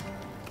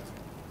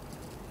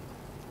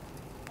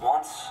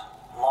 Once,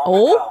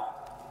 long ago,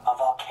 a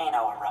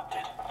volcano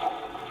erupted.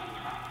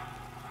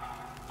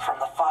 From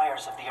the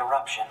fires of the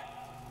eruption,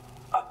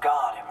 a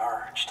god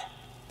emerged.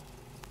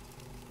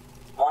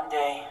 One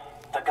day,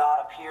 the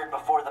god appeared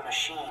before the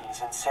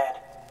machines and said,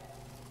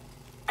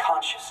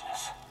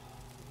 consciousness,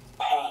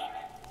 pain,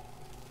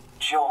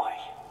 joy,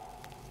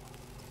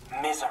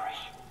 misery,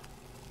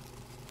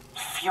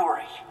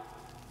 fury,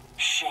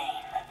 shame,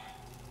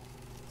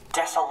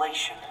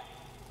 desolation,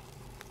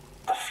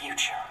 the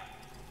future,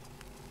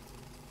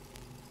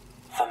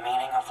 the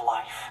meaning of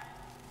life.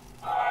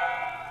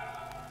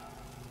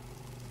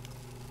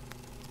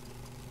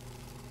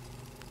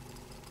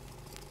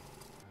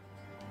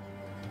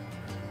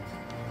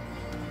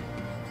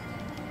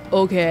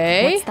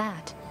 Okay. What's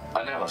that?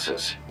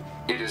 Analysis.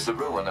 It is the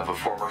ruin of a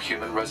former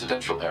human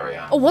residential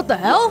area. Oh, what the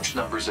hell? Large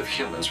numbers of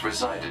humans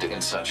resided in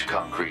such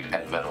concrete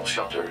and metal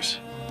shelters.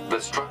 The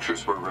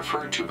structures were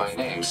referred to by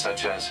names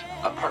such as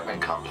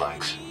apartment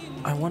complex.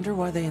 I wonder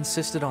why they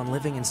insisted on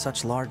living in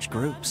such large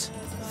groups.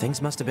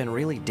 Things must have been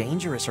really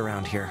dangerous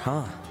around here,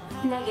 huh?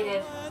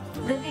 Negative.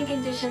 Living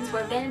conditions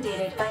were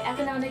mandated by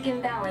economic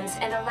imbalance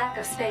and a lack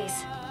of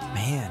space.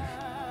 Man,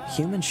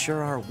 humans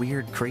sure are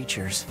weird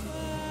creatures.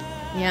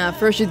 Yeah,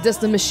 first you diss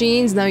the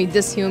machines, now you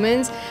diss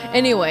humans.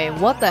 Anyway,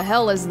 what the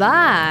hell is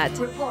that?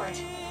 Report.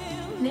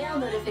 Mail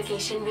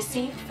notification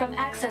received from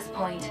access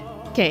point.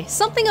 Okay,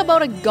 something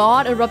about a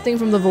god erupting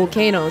from the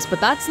volcanoes,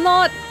 but that's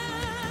not...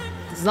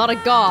 It's not a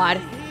god.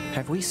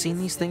 Have we seen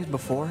these things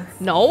before?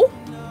 No?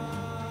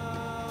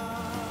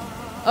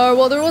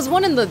 Well, there was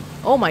one in the...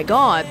 Oh my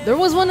god. There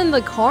was one in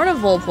the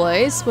carnival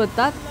place, but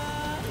that...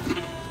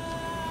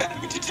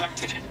 Enemy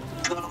detected.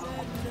 Go.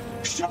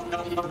 Show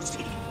no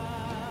mercy.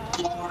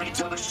 Glory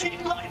to machine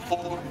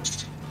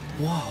Lifeforms.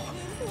 Whoa,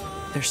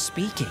 they're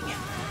speaking.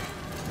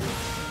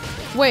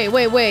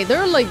 Wait.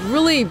 They're like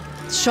really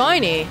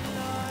shiny.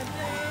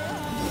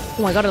 Oh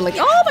my god, they're like...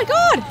 Oh my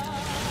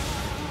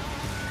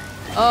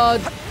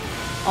god!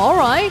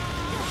 Alright.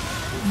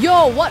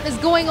 Yo, what is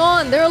going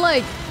on? They're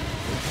like...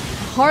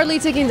 hardly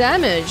taking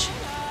damage.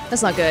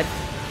 That's not good.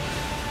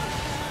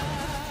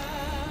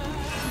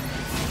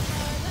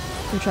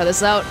 Let me try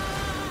this out.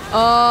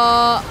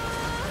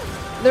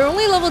 They're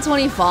only level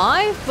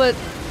 25, but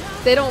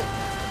they don't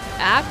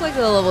act like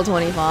they're level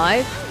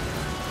 25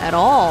 at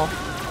all.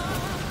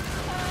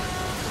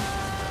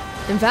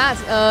 In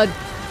fact,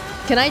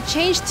 can I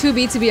change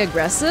 2B to be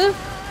aggressive?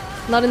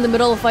 Not in the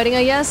middle of fighting,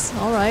 I guess?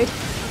 Alright.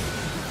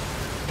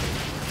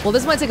 Well,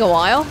 this might take a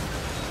while.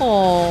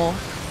 Oh.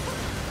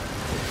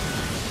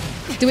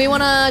 Do we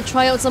want to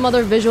try out some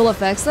other visual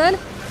effects then?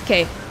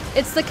 Okay,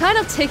 it's the kind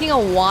of taking a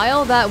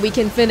while that we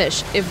can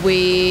finish if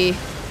we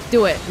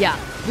do it. Yeah,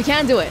 we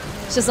can do it.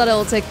 It's just that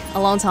it'll take a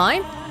long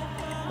time.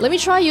 Let me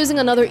try using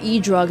another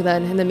E-drug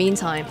then in the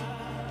meantime.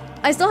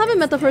 I still haven't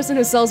met the person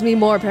who sells me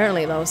more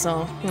apparently though,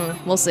 so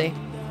we'll see.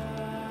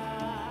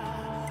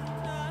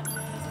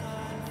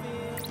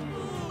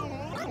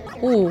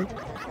 Ooh.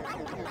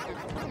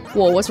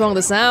 Whoa, what's wrong with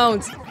the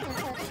sound?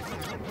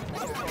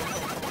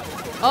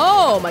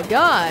 Oh my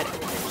god.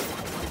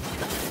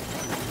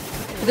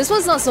 This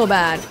one's not so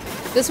bad.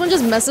 This one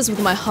just messes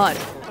with my HUD.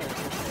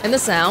 And the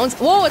sound.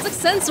 Whoa, it's like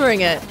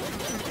censoring it.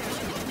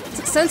 It's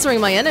like censoring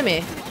my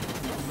enemy.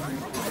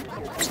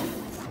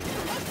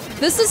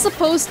 This is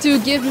supposed to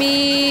give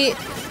me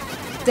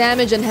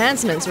damage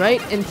enhancements,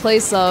 right? In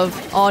place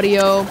of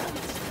audio.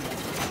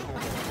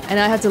 And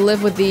I have to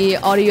live with the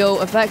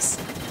audio effects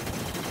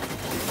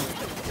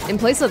in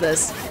place of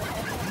this.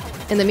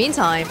 In the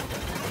meantime.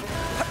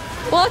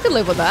 Well, I could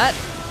live with that.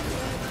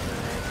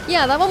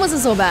 Yeah, that one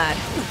wasn't so bad.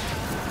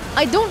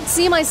 I don't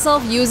see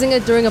myself using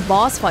it during a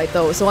boss fight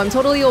though, so I'm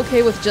totally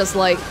okay with just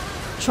like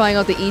trying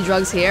out the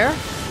E-drugs here.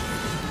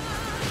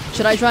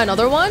 Should I try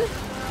another one?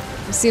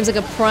 It seems like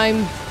a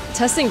prime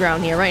testing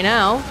ground here right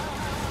now.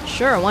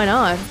 Sure, why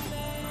not?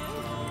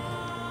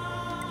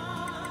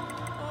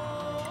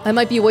 I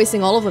might be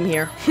wasting all of them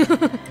here.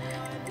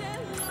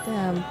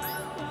 Damn.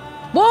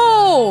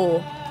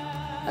 Whoa!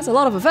 That's a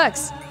lot of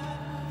effects.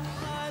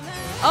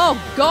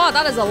 Oh god,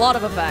 that is a lot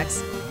of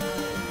effects.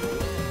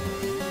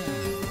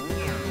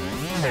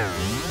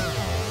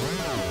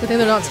 Good thing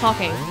they're not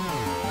talking.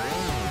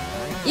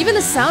 Even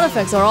the sound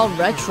effects are all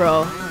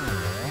retro.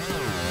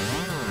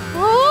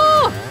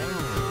 Oh!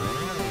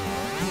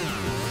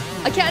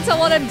 I can't tell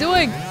what I'm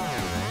doing.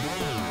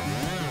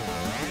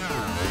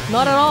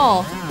 Not at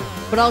all.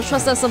 But I'll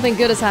trust that something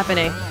good is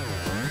happening.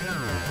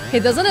 Hey,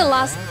 doesn't it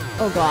last?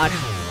 Oh god.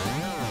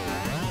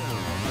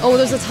 Oh,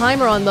 there's a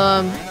timer on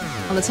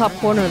the top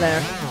corner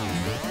there.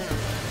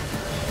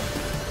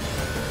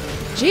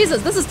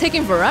 Jesus, this is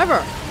taking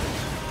forever.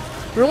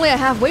 We're only at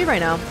halfway right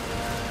now.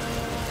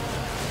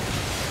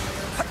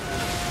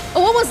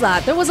 Oh, what was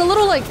that? There was a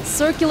little, like,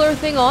 circular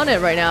thing on it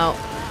right now.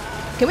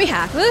 Can we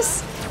hack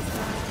this?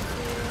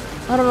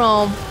 I don't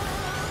know.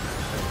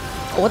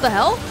 Oh, what the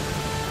hell?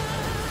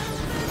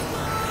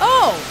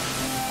 Oh!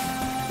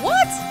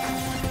 What?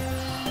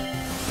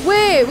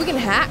 Wait, we can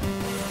hack?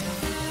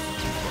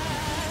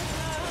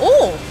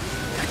 Oh!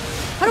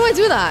 How do I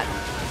do that?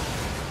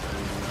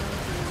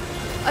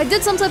 I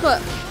did some type of...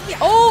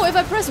 Oh, if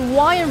I press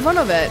Y in front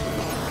of it.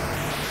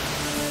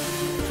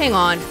 Hang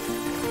on.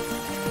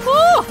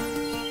 Oh!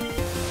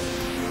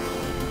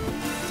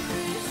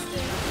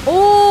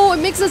 Oh,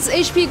 it makes its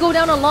HP go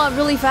down a lot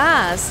really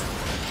fast.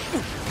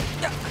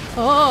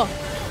 Oh.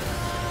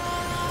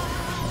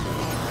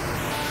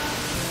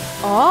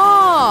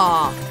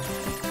 Oh.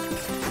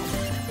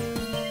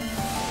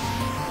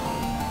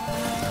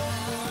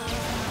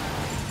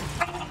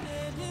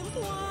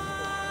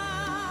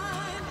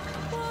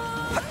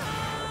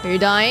 Are you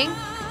dying?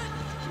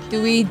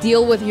 Do we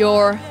deal with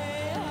your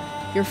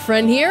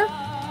friend here?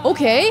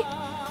 Okay.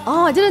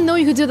 Oh, I didn't know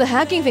you could do the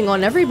hacking thing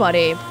on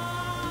everybody.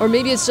 Or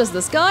maybe it's just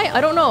this guy?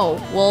 I don't know.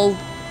 We'll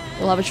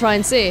have a try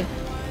and see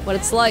what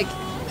it's like.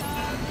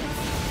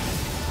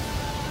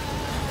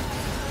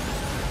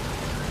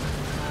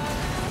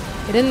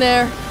 Get in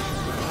there.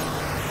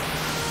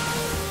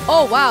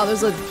 Oh wow,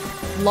 there's a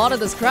lot of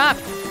this crap.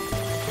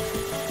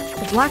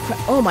 The black crap.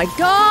 Oh my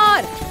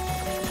god!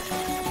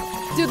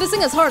 Dude, this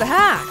thing is hard to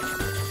hack.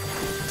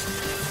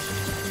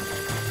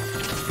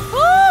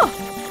 Oh!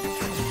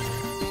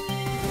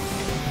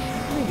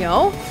 There we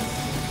go.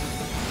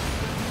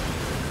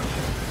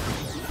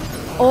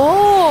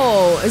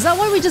 Oh, is that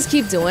what we just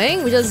keep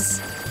doing? We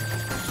just...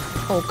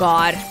 Oh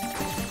god.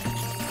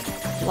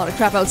 A lot of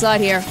crap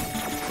outside here.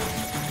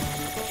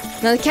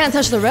 Now I can't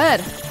touch the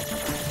red.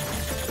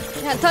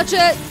 Can't touch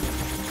it.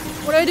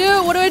 What do I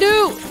do? What do I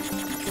do?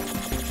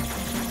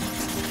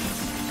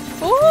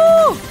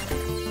 Oh!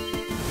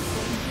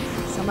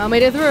 Somehow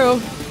made it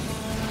through.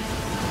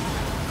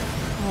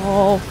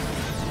 Oh.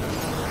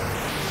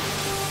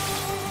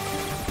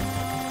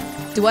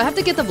 Do I have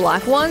to get the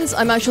black ones?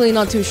 I'm actually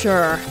not too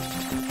sure.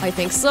 I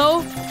think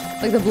so.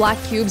 Like the black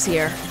cubes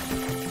here.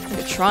 I'm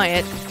gonna try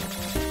it.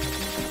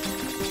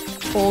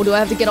 Oh, do I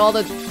have to get all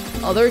the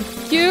other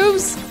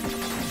cubes?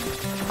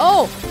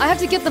 Oh, I have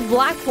to get the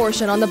black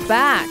portion on the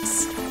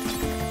backs.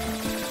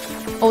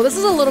 Oh, this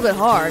is a little bit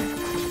hard.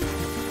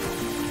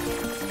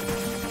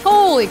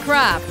 Holy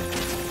crap.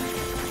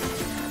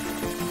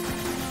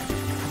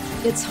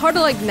 It's hard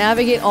to like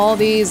navigate all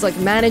these, like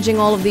managing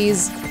all of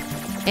these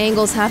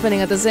angles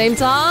happening at the same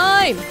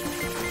time.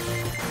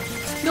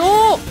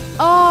 No!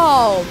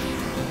 Oh!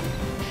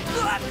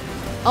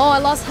 Oh, I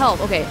lost health.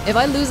 Okay, if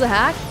I lose a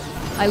hack,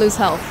 I lose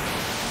health.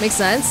 Makes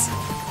sense.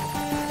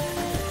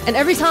 And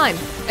every time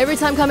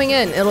coming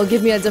in, it'll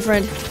give me a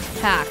different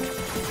hack.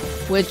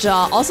 Which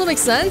also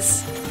makes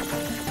sense.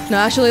 No,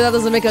 actually that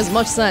doesn't make as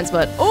much sense,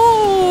 but...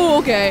 Oh,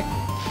 okay.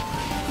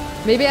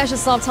 Maybe I should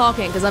stop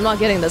talking, because I'm not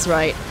getting this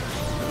right.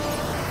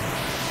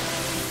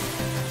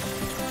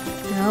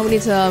 Now we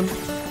need to...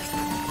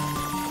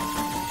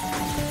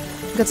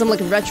 Got some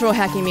like retro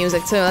hacking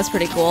music too, that's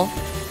pretty cool.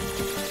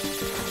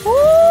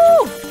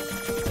 Woo!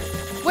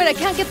 Wait, I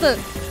can't get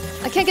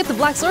the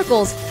black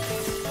circles.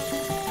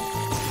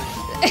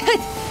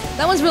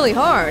 That one's really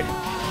hard.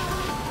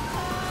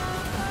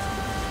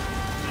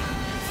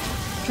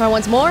 Try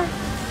once more.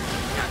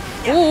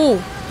 Ooh.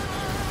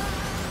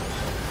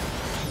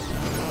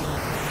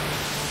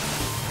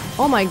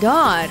 Oh my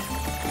god.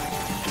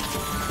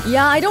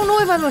 Yeah, I don't know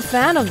if I'm a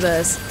fan of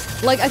this.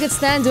 Like, I could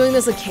stand doing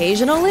this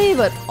occasionally,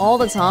 but all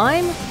the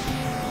time?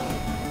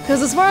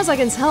 Because as far as I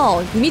can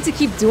tell, you need to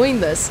keep doing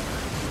this.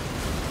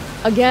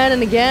 Again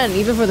and again,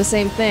 even for the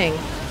same thing.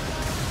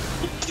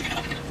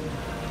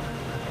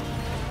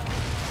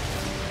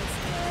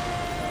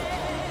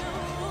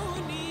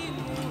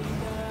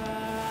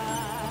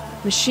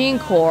 Machine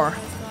core.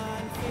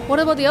 What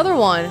about the other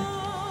one?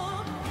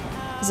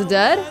 Is it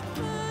dead?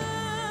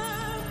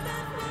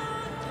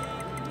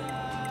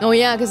 Oh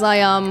yeah, because I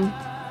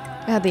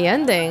had the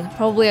ending.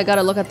 Probably I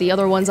gotta look at the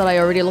other ones that I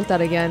already looked at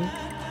again.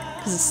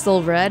 Because it's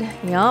still red.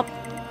 Yup.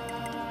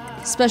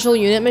 Special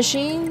unit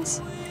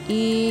machines.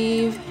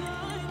 Eve.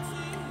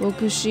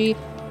 Rokushi.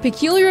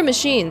 Peculiar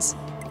machines.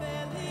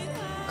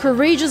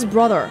 Courageous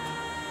brother.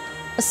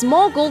 A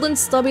small golden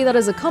stubby that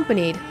is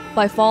accompanied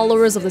by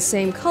followers of the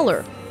same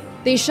color.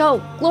 They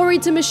shout glory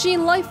to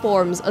machine life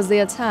forms as they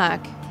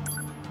attack.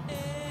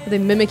 Are they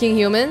mimicking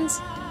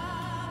humans?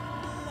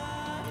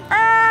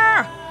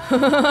 Ah!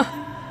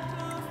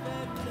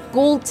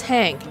 Gold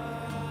tank.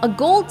 A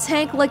gold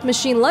tank-like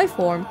machine life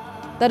form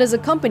that is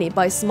accompanied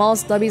by small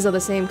stubbies of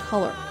the same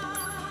color.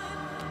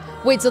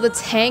 Wait, so the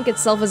tank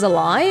itself is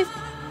alive?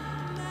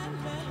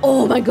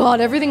 Oh my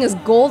god, everything is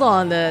gold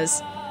on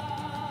this.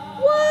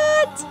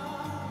 What?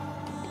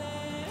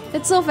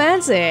 It's so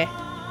fancy.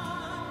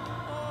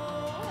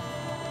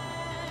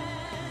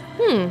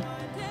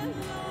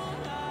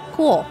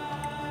 Cool.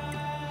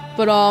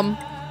 But,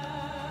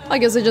 I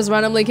guess it just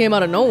randomly came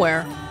out of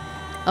nowhere.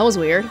 That was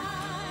weird.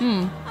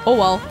 Oh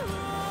well.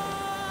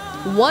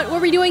 What were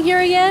we doing here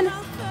again?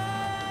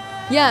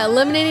 Yeah,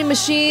 eliminating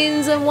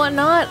machines and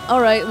whatnot.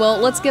 Alright, well,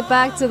 let's get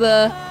back to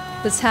the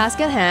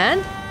task at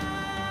hand.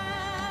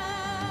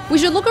 We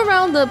should look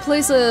around the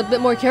place a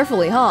bit more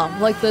carefully, huh?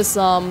 Like this,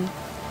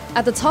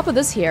 at the top of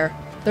this here,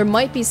 there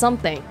might be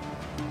something.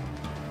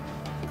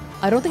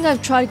 I don't think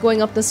I've tried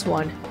going up this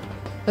one.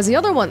 Because the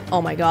other one,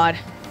 oh my god.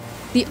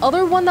 The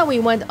other one that we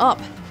went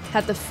up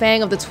had the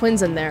fang of the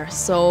twins in there,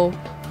 so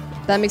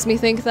that makes me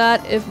think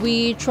that if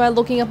we try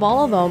looking up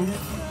all of them,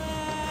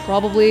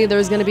 probably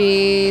there's gonna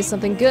be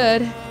something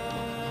good.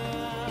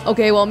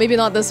 Okay, well, maybe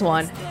not this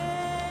one.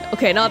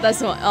 Okay, not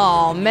this one.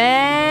 Oh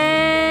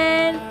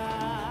man.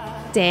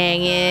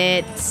 Dang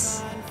it.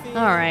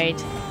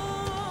 Alright.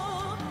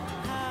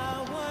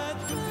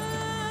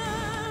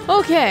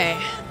 Okay.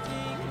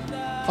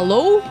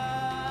 Hello?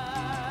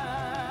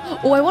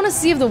 Oh, I want to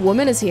see if the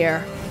woman is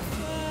here.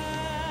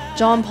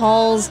 John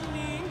Paul's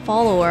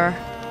follower.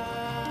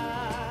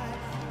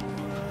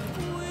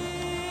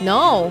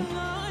 No.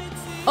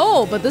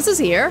 Oh, but this is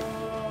here.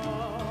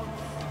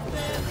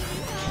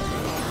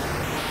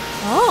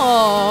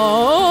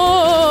 Oh.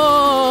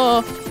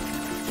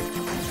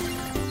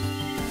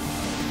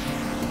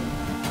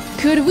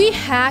 Could we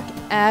hack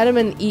Adam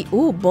and Eve?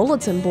 Ooh,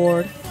 bulletin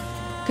board.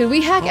 Could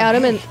we hack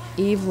Adam and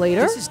Eve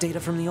later? This is data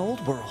from the old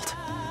world.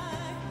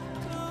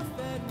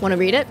 Want to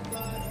read it?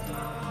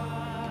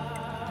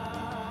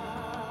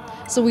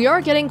 So we are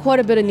getting quite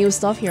a bit of new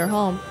stuff here,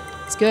 huh?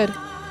 It's good.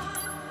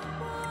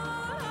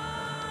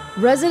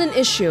 Resident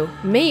issue,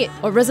 May,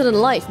 or Resident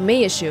Life,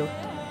 May issue.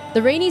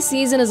 The rainy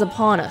season is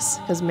upon us,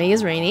 because May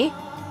is rainy.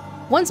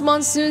 Once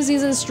monsoon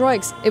season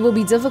strikes, it will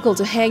be difficult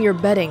to hang your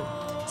bedding.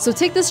 So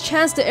take this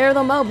chance to air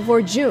them out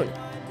before June.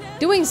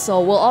 Doing so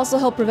will also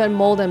help prevent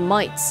mold and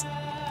mites.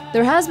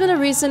 There has been a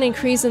recent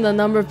increase in the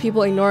number of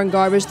people ignoring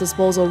garbage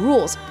disposal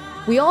rules.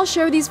 We all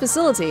share these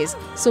facilities,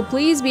 so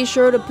please be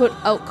sure to put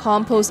out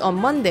compost on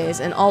Mondays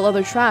and all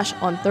other trash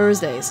on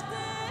Thursdays.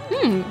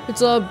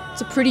 It's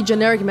a pretty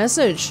generic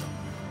message.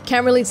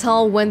 Can't really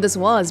tell when this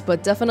was,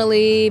 but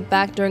definitely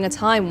back during a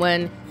time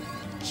when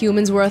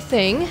humans were a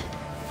thing.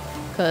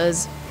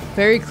 Because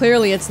very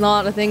clearly it's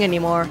not a thing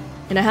anymore,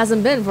 and it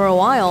hasn't been for a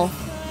while.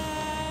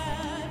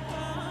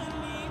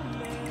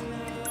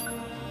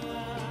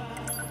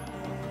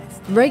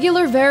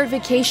 Regular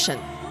verification.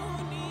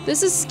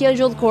 This is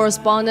scheduled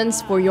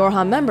correspondence for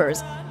Yorha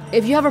members.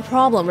 If you have a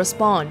problem,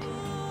 respond.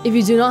 If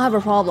you do not have a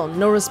problem,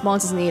 no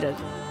response is needed.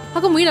 How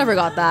come we never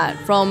got that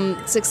from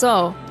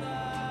 6.0?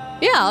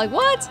 Yeah, like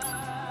what?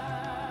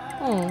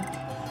 Oh.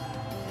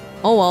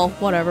 Oh well,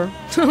 whatever.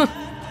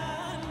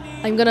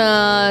 I'm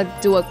gonna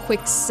do a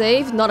quick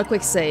save. Not a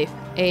quick save.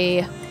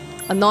 A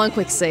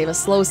non-quick save. A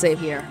slow save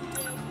here.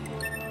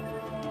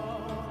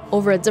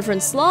 Over a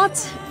different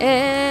slot.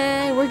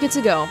 And we're good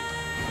to go.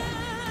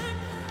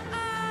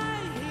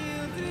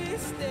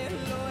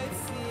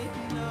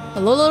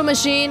 Hello, little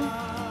machine.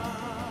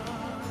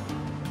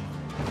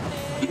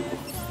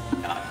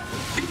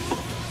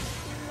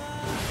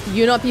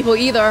 You're not people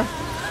either.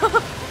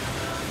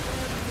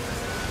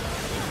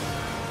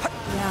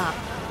 Yeah.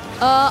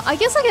 I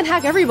guess I can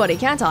hack everybody,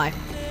 can't I?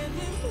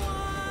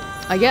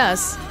 I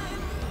guess.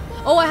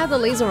 Oh, I have the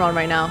laser on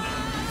right now.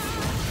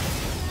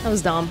 That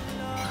was dumb.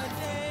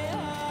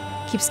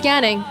 Keep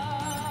scanning.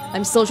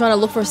 I'm still trying to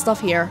look for stuff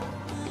here.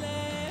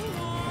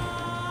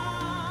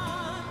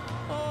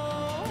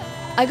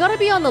 I gotta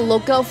be on the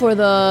lookout for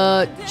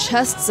the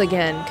chests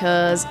again,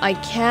 because I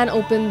can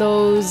open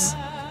those...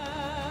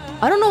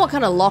 I don't know what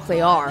kind of lock they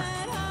are.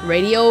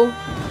 Radio?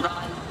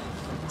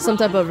 Some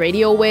type of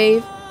radio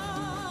wave?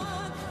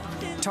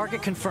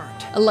 Target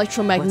confirmed.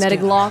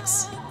 Electromagnetic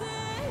locks?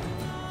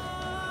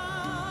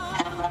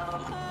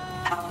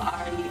 How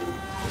are you?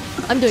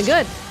 I'm doing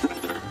good.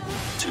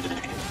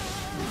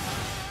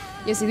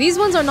 Yeah, see, these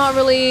ones are not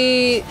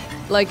really...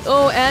 like,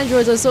 oh,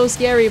 androids are so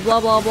scary,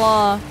 blah blah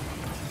blah.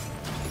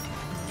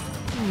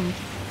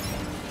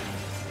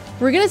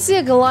 We're gonna see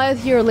a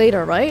Goliath here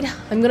later, right?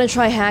 I'm gonna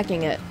try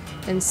hacking it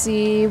and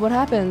see what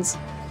happens.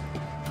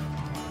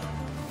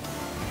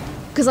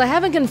 Because I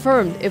haven't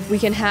confirmed if we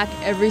can hack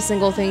every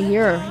single thing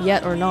here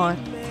yet or not.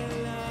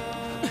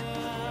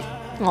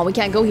 Oh, we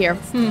can't go here.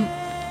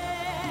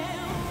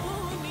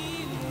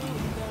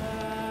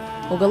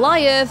 Oh,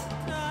 Goliath!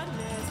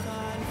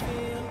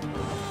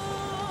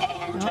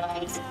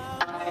 Androids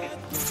are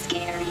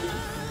scary.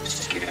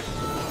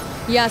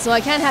 Yeah, so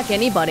I can't hack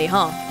anybody,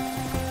 huh?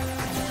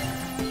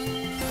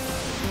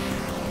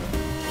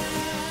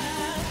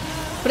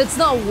 But it's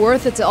not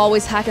worth it to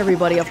always hack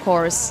everybody, of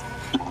course.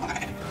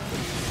 Why?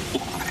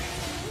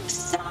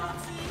 Stop.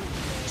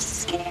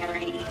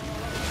 Scary.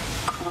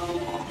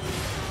 Cruel.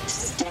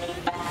 Stay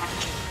back.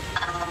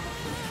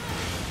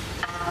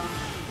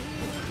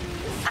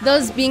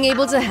 Does being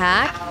able to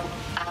hack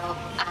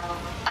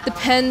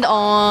depend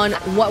on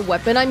what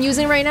weapon I'm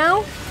using right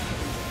now?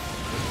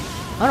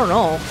 I don't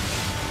know.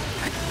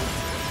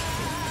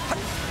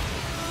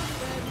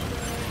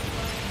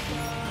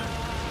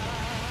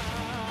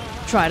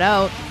 Try it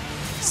out.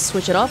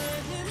 Switch it up.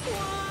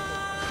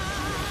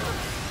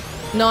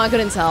 No, I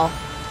couldn't tell.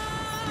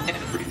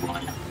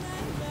 Everyone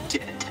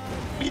did.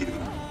 You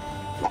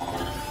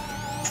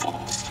are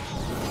false.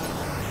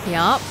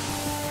 Yup.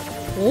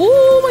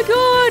 Oh my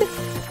god!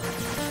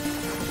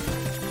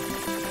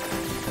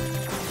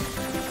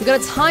 We got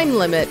a time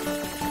limit,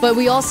 but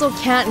we also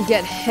can't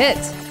get hit.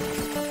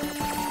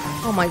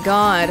 Oh my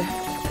god.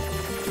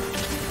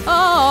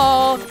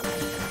 Oh!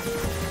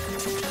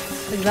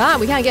 Like that,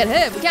 we can't get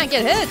hit. We can't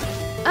get hit.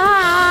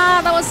 Ah,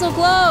 that was so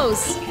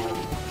close.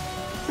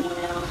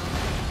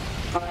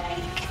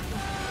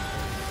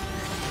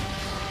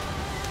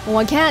 Oh,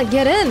 I can't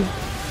get in.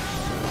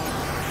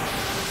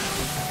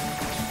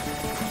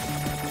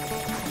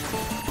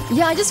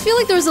 Yeah, I just feel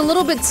like there's a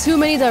little bit too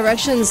many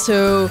directions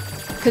to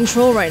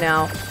control right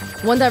now.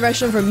 One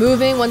direction for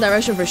moving, one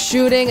direction for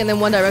shooting, and then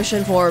one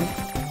direction for...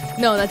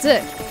 No, that's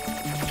it.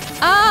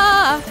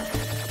 Ah!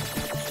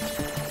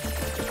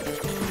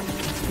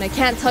 And I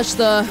can't touch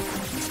the...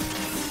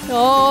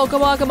 Oh,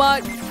 come on, come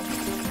on.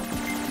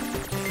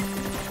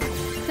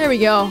 There we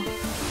go.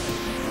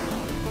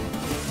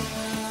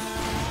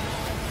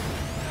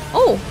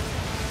 Oh!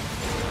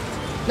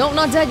 No,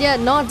 not dead yet,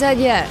 not dead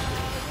yet.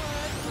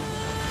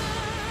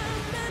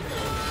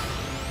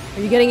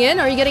 Are you getting in?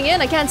 Are you getting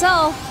in? I can't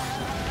tell.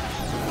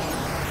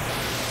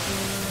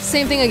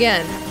 Same thing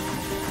again.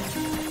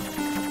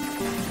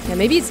 Yeah,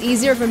 maybe it's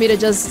easier for me to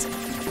just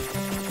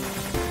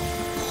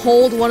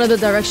hold one of the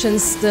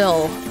directions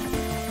still.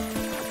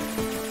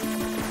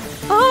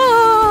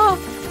 Ah!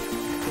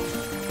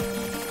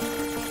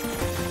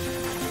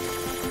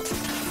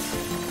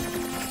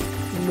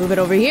 Move it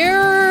over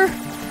here.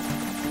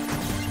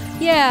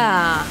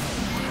 Yeah.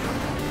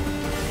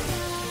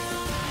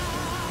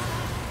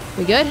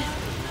 We good?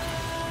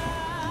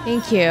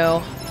 Thank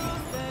you.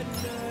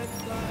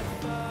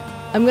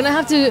 I'm gonna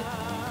have to...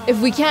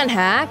 If we can't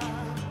hack,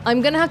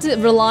 I'm gonna have to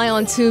rely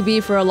on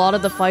 2B for a lot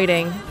of the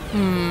fighting.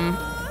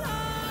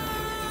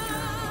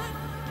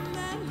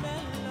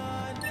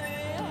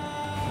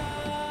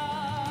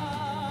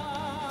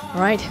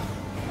 Alright.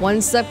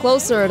 One step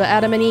closer to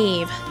Adam and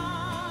Eve.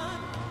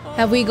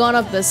 Have we gone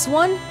up this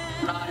one?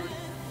 Run.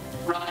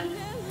 Run.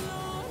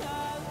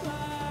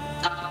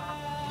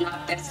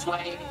 Not this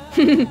way.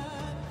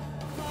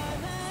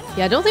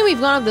 Yeah, I don't think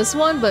we've gone up this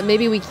one, but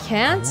maybe we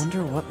can't? I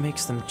wonder what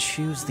makes them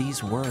choose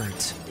these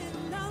words.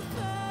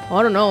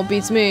 I don't know,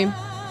 beats me.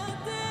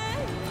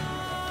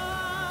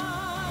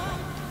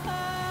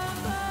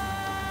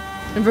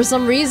 And for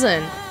some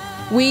reason,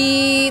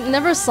 we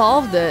never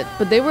solved it,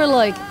 but they were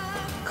like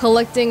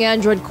collecting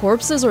android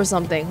corpses or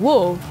something.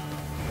 Whoa.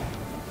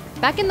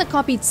 Back in the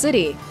copied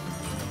city,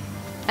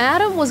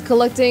 Adam was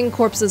collecting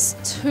corpses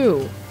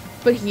too.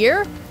 But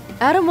here,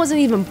 Adam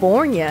wasn't even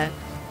born yet.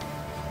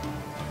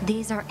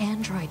 These are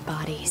android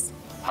bodies.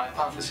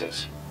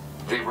 Hypothesis.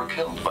 They were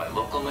killed by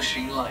local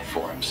machine life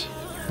forms.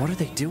 What are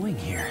they doing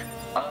here?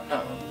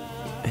 Unknown.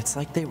 It's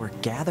like they were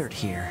gathered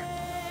here.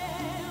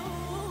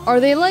 Are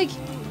they like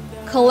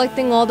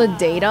collecting all the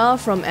data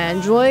from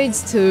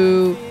androids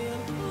to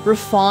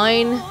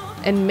refine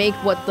and make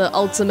what the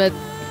ultimate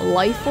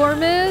life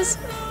form is?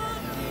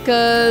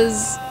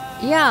 Cause,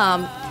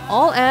 yeah,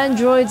 all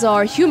androids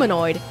are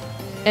humanoid.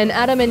 And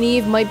Adam and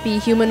Eve might be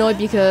humanoid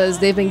because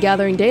they've been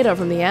gathering data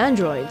from the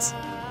androids.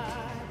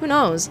 Who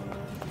knows?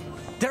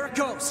 There it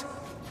goes!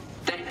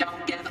 They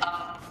don't give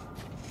up.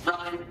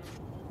 Run.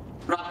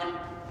 Run.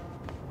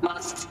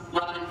 Must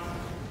run.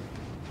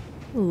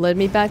 Lead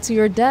me back to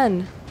your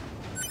den.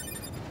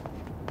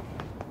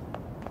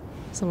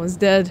 Someone's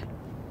dead.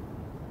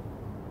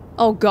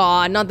 Oh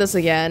god, not this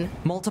again.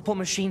 Multiple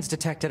machines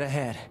detected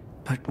ahead.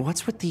 But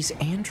what's with these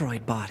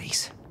android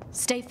bodies?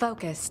 Stay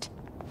focused.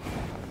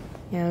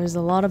 Yeah, there's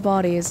a lot of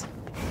bodies.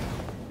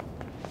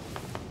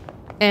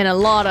 And a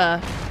lot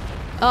of...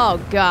 Oh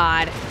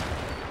god.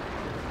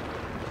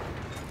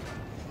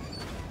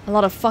 A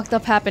lot of fucked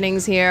up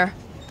happenings here.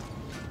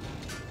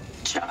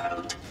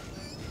 Child.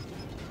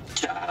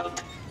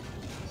 Child.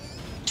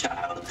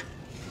 Child.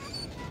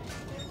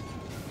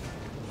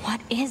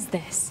 What is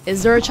this?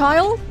 Is there a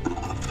child?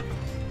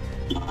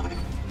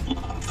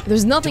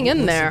 There's nothing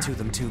in there. Listen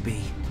to them,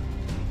 2B.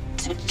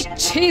 Together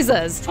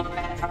Jesus.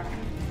 forever.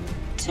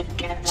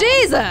 Together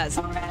Jesus!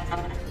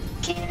 forever.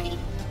 Carry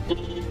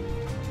me.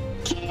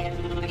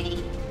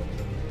 Carry.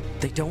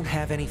 They don't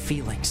have any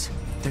feelings.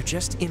 They're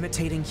just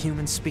imitating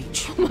human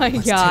speech. Oh my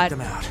Let's god. take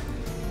them out.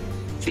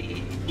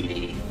 Feed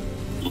me.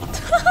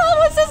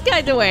 What's this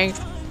guy doing?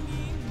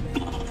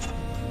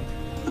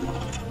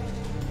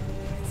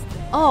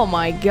 Oh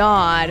my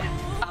god.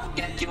 I'll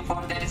get you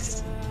for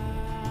this.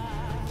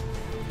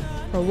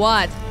 For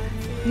what?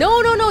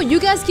 No, no, no, you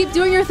guys keep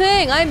doing your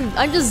thing.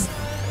 I'm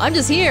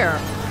just here.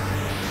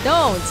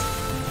 Don't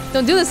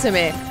do this to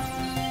me.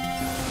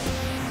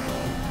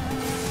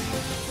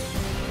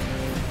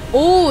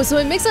 Oh, so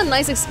it makes a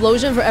nice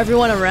explosion for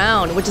everyone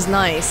around, which is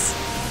nice.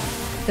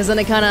 Because then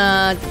it kind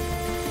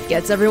of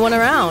gets everyone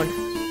around.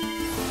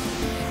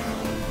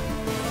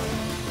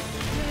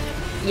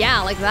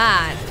 Yeah, like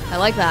that. I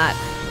like that.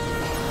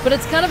 But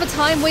it's kind of a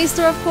time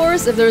waster, of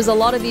course, if there's a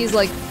lot of these,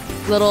 like,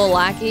 little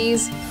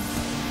lackeys.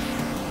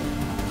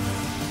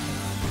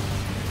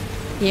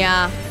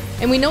 Yeah.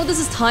 And we know this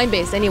is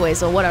time-based anyway,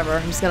 so whatever.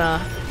 I'm just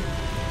gonna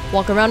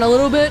walk around a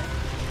little bit.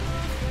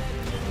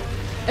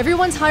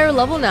 Everyone's higher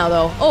level now,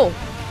 though. Oh,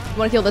 you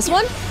wanna kill this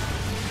one?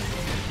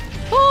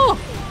 Oh!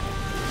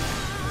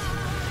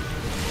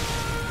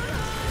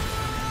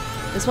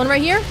 This one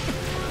right here?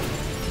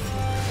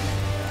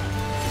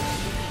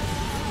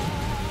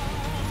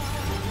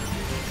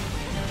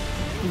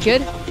 You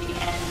good?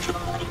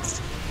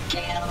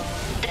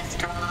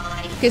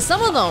 Okay,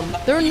 some of them,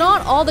 they're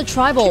not all the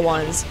tribal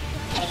ones.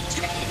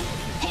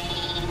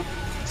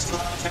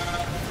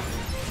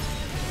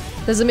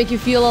 Does it make you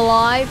feel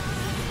alive?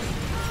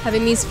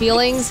 Having these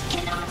feelings?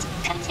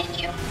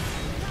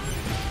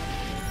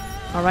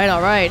 Alright,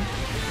 alright.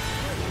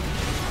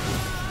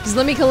 Just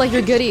let me collect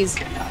your goodies.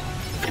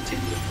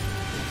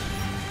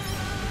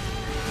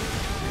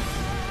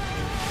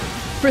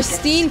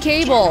 Pristine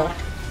cable.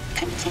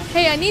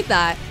 Hey, I need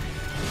that.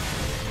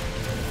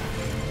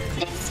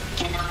 This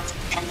cannot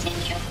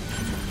continue.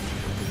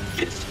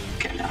 This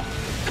cannot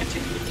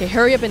continue. Okay,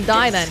 hurry up and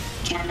die then.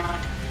 Cannot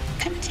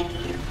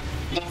continue.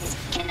 This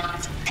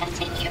cannot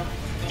continue.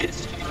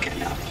 This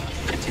cannot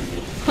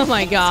continue. Oh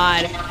my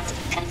god. Cannot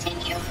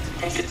continue.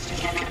 This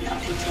cannot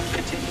continue.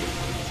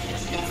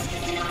 This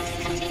cannot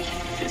continue.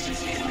 This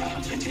cannot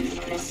continue.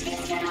 This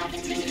cannot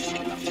continue.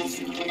 This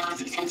cannot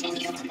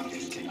continue.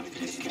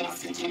 This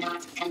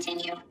cannot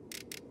continue.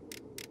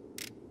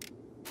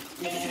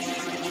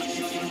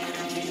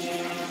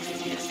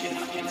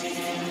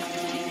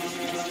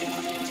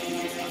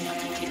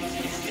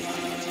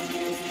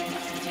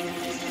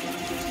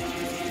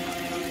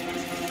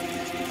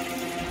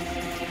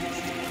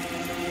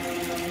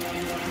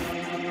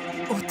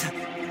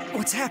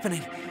 What's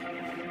happening?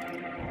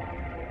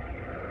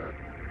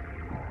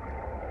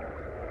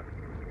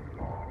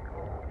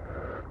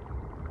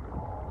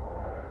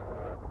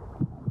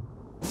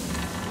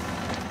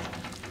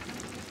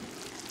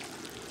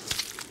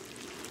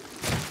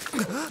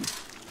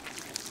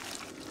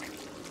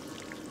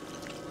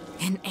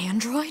 An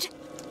android?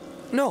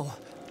 No.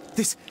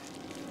 This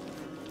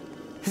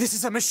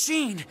is a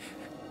machine.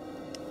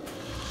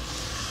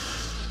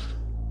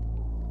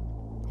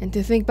 And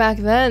to think back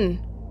then,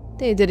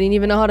 they didn't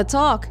even know how to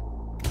talk.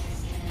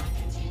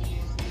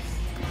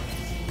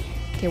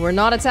 Okay, we're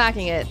not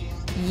attacking it.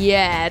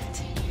 Yet.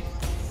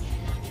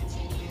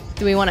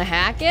 Do we want to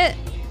hack it?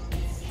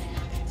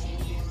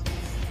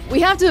 We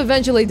have to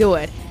eventually do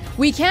it.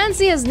 We can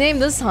see his name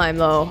this time,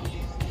 though.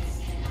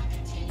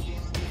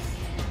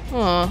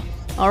 Huh.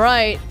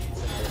 Alright.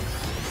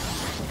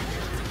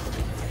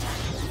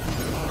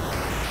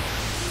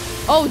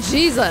 Oh,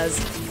 Jesus.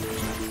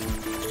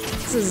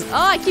 This is... Oh,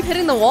 I keep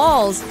hitting the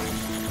walls.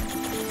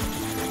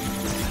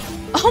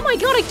 Oh my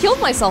god, I killed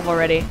myself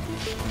already.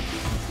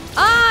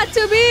 Ah,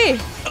 to be!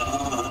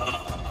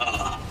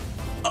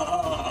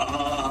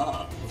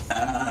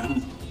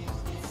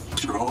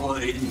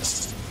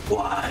 Androids,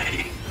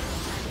 why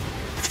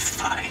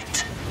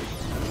fight?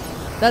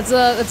 That's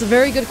a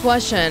very good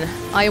question.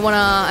 I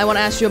wanna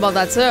ask you about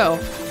that too.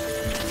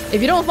 If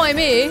you don't fight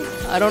me,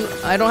 I don't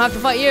have to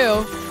fight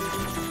you.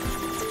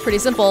 It's pretty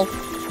simple.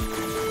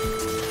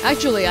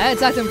 Actually, I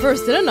attacked him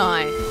first, didn't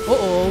I?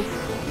 Uh-oh.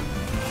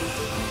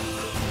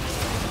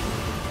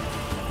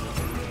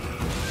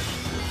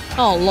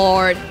 Oh,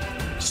 Lord.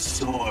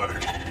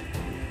 Sword.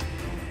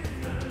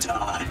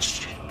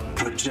 Dodge.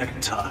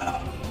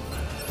 Projectile.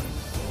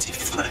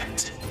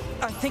 Deflect.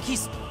 I think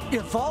he's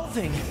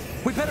evolving.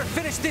 We better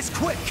finish this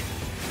quick.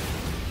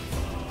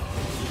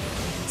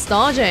 It's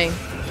dodging.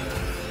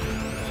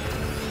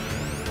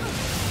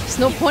 There's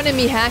no point in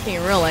me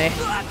hacking, really.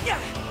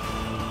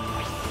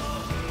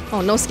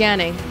 Oh, no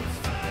scanning.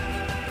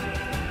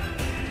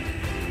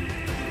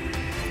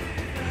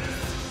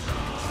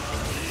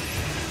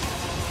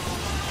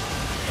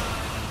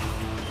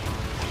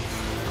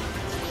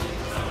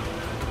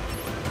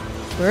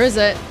 Where is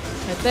it?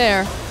 Right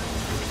there.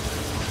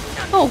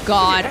 Oh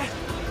god.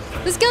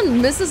 This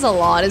gun misses a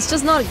lot. It's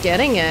just not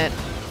getting it.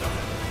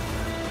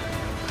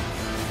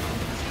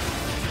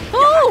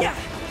 Oh!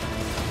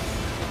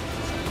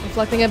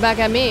 Reflecting it back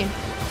at me.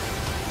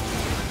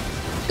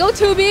 Go,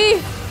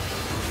 2B!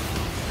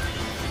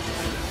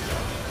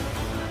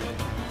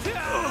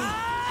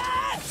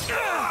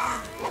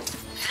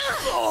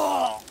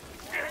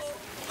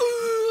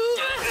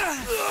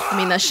 I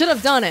mean, that should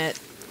have done it.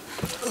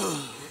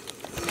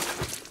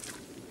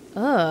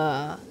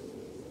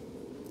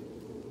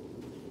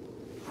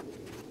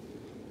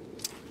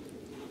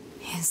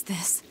 Is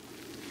this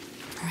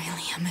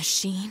really a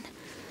machine?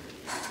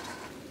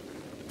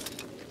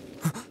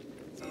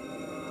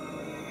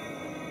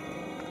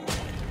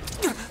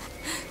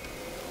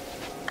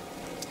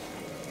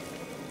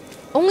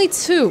 Only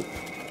 2.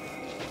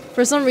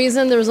 For some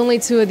reason, there was only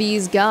 2 of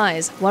these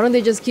guys. Why don't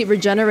they just keep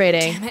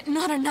regenerating? Damn it,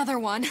 not another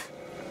one.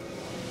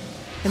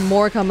 And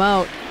more come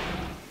out.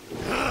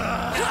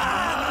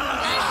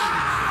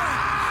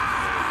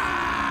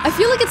 I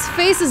feel like its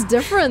face is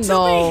different,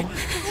 though.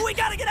 We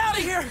gotta get out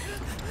of here.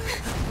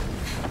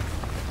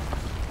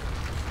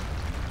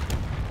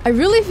 I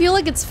really feel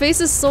like its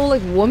face is so,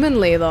 like,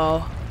 womanly,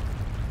 though.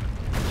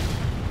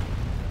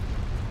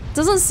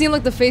 Doesn't seem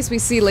like the face we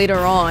see later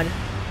on.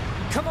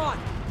 Come on,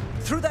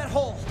 through that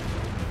hole.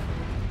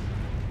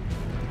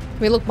 Can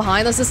we look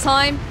behind us this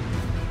time?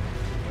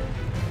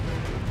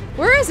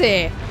 Where is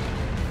he?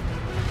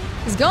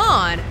 He's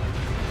gone.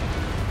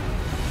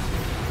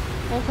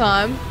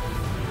 Okay.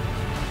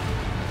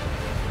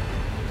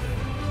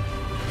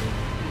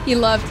 He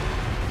left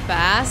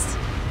fast.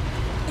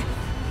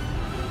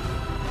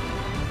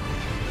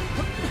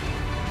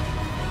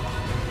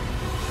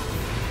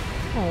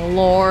 Oh,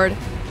 Lord.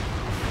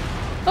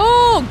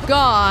 Oh,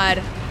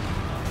 God.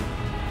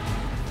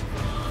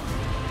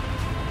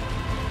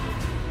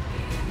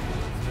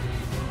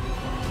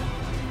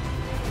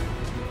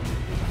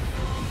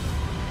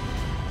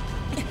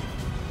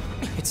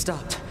 It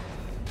stopped.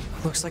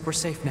 Looks like we're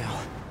safe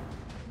now.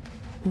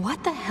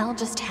 What the hell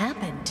just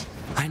happened?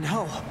 I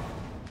know.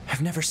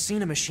 I've never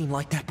seen a machine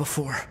like that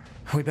before.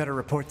 We better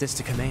report this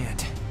to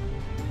command.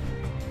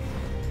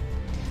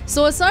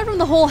 So aside from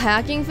the whole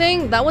hacking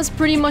thing, that was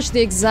pretty much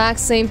the exact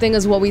same thing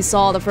as what we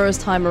saw the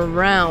first time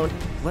around.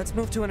 Let's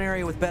move to an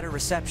area with better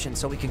reception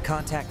so we can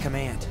contact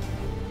command.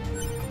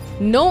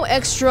 No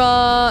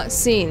extra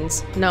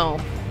scenes. No.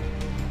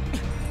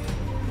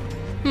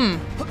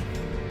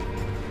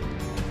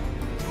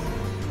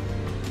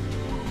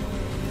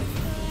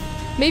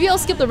 Maybe I'll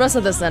skip the rest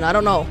of this then. I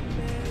don't know.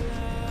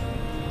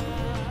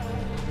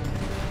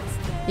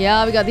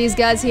 Yeah, we got these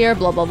guys here.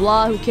 Blah, blah,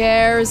 blah. Who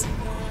cares?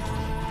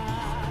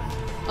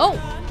 Oh!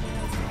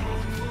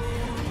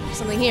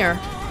 Something here.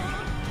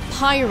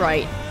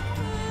 Pyrite.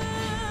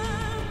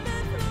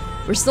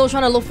 We're still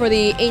trying to look for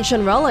the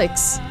ancient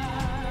relics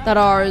that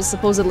are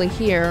supposedly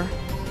here.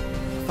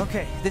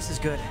 Okay, this is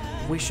good.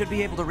 We should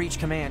be able to reach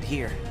command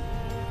here.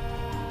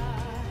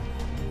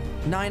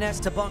 9S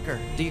to bunker.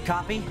 Do you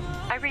copy?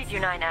 I read you,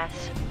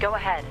 9S. Go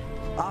ahead.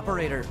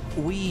 Operator,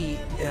 we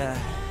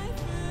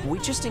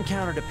just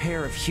encountered a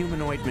pair of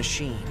humanoid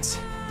machines.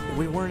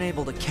 We weren't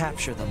able to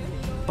capture them,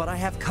 but I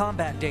have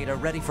combat data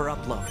ready for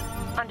upload.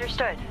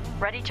 Understood.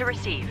 Ready to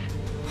receive.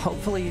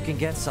 Hopefully you can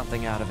get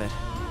something out of it.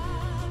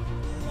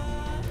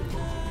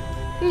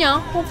 Yeah,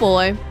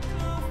 hopefully.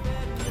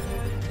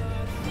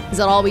 Is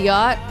that all we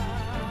got?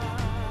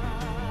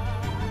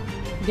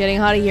 Getting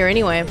out of here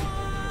anyway.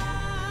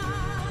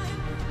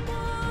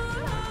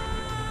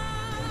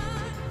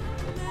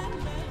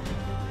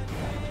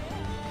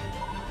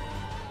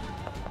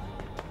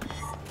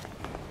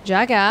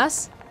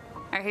 Jackass.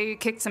 I hear you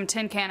kicked some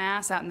tin can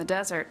ass out in the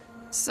desert.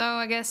 So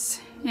I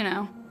guess, you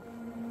know,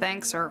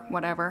 thanks or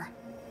whatever.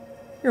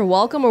 You're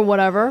welcome or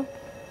whatever.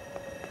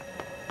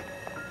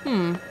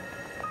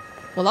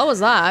 Well, that was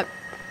that.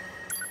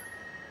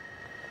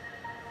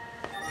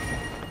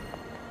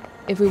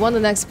 If we want the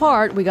next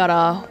part, we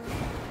gotta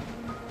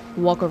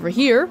walk over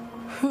here.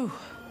 Whew.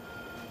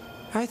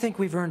 I think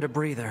we've earned a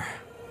breather.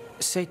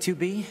 Say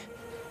 2B,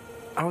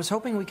 I was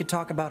hoping we could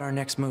talk about our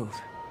next move.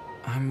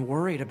 I'm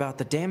worried about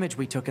the damage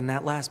we took in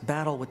that last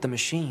battle with the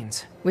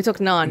machines. We took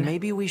none.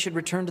 Maybe we should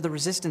return to the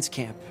resistance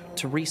camp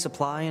to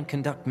resupply and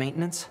conduct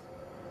maintenance?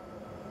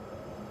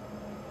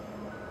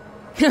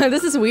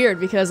 This is weird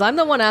because I'm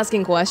the one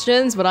asking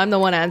questions, but I'm the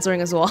one answering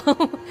as well.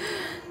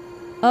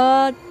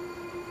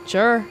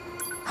 Sure.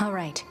 All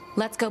right,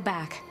 let's go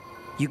back.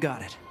 You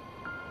got it.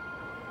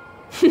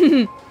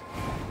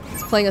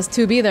 It's playing us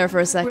 2B there for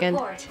a second.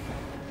 Report.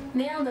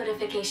 Mail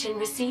notification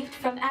received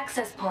from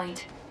access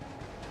point.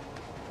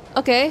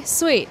 Okay,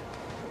 sweet.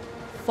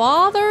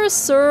 Father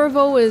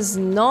Servo is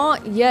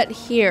not yet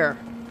here.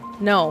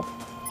 No.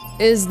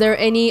 Is there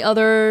any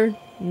other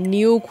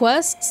new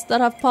quests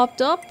that have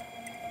popped up?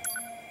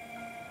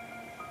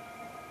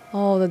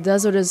 Oh, the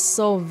desert is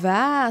so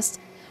vast.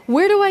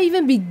 Where do I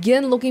even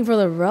begin looking for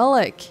the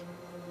relic?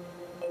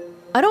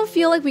 I don't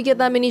feel like we get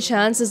that many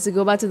chances to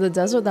go back to the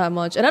desert that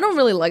much. And I don't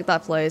really like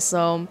that place,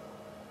 so...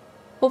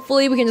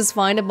 hopefully we can just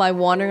find it by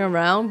wandering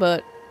around,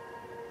 but...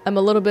 I'm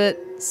a little bit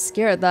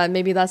scared that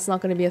maybe that's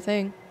not going to be a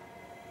thing.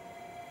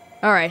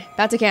 Alright,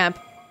 back to camp.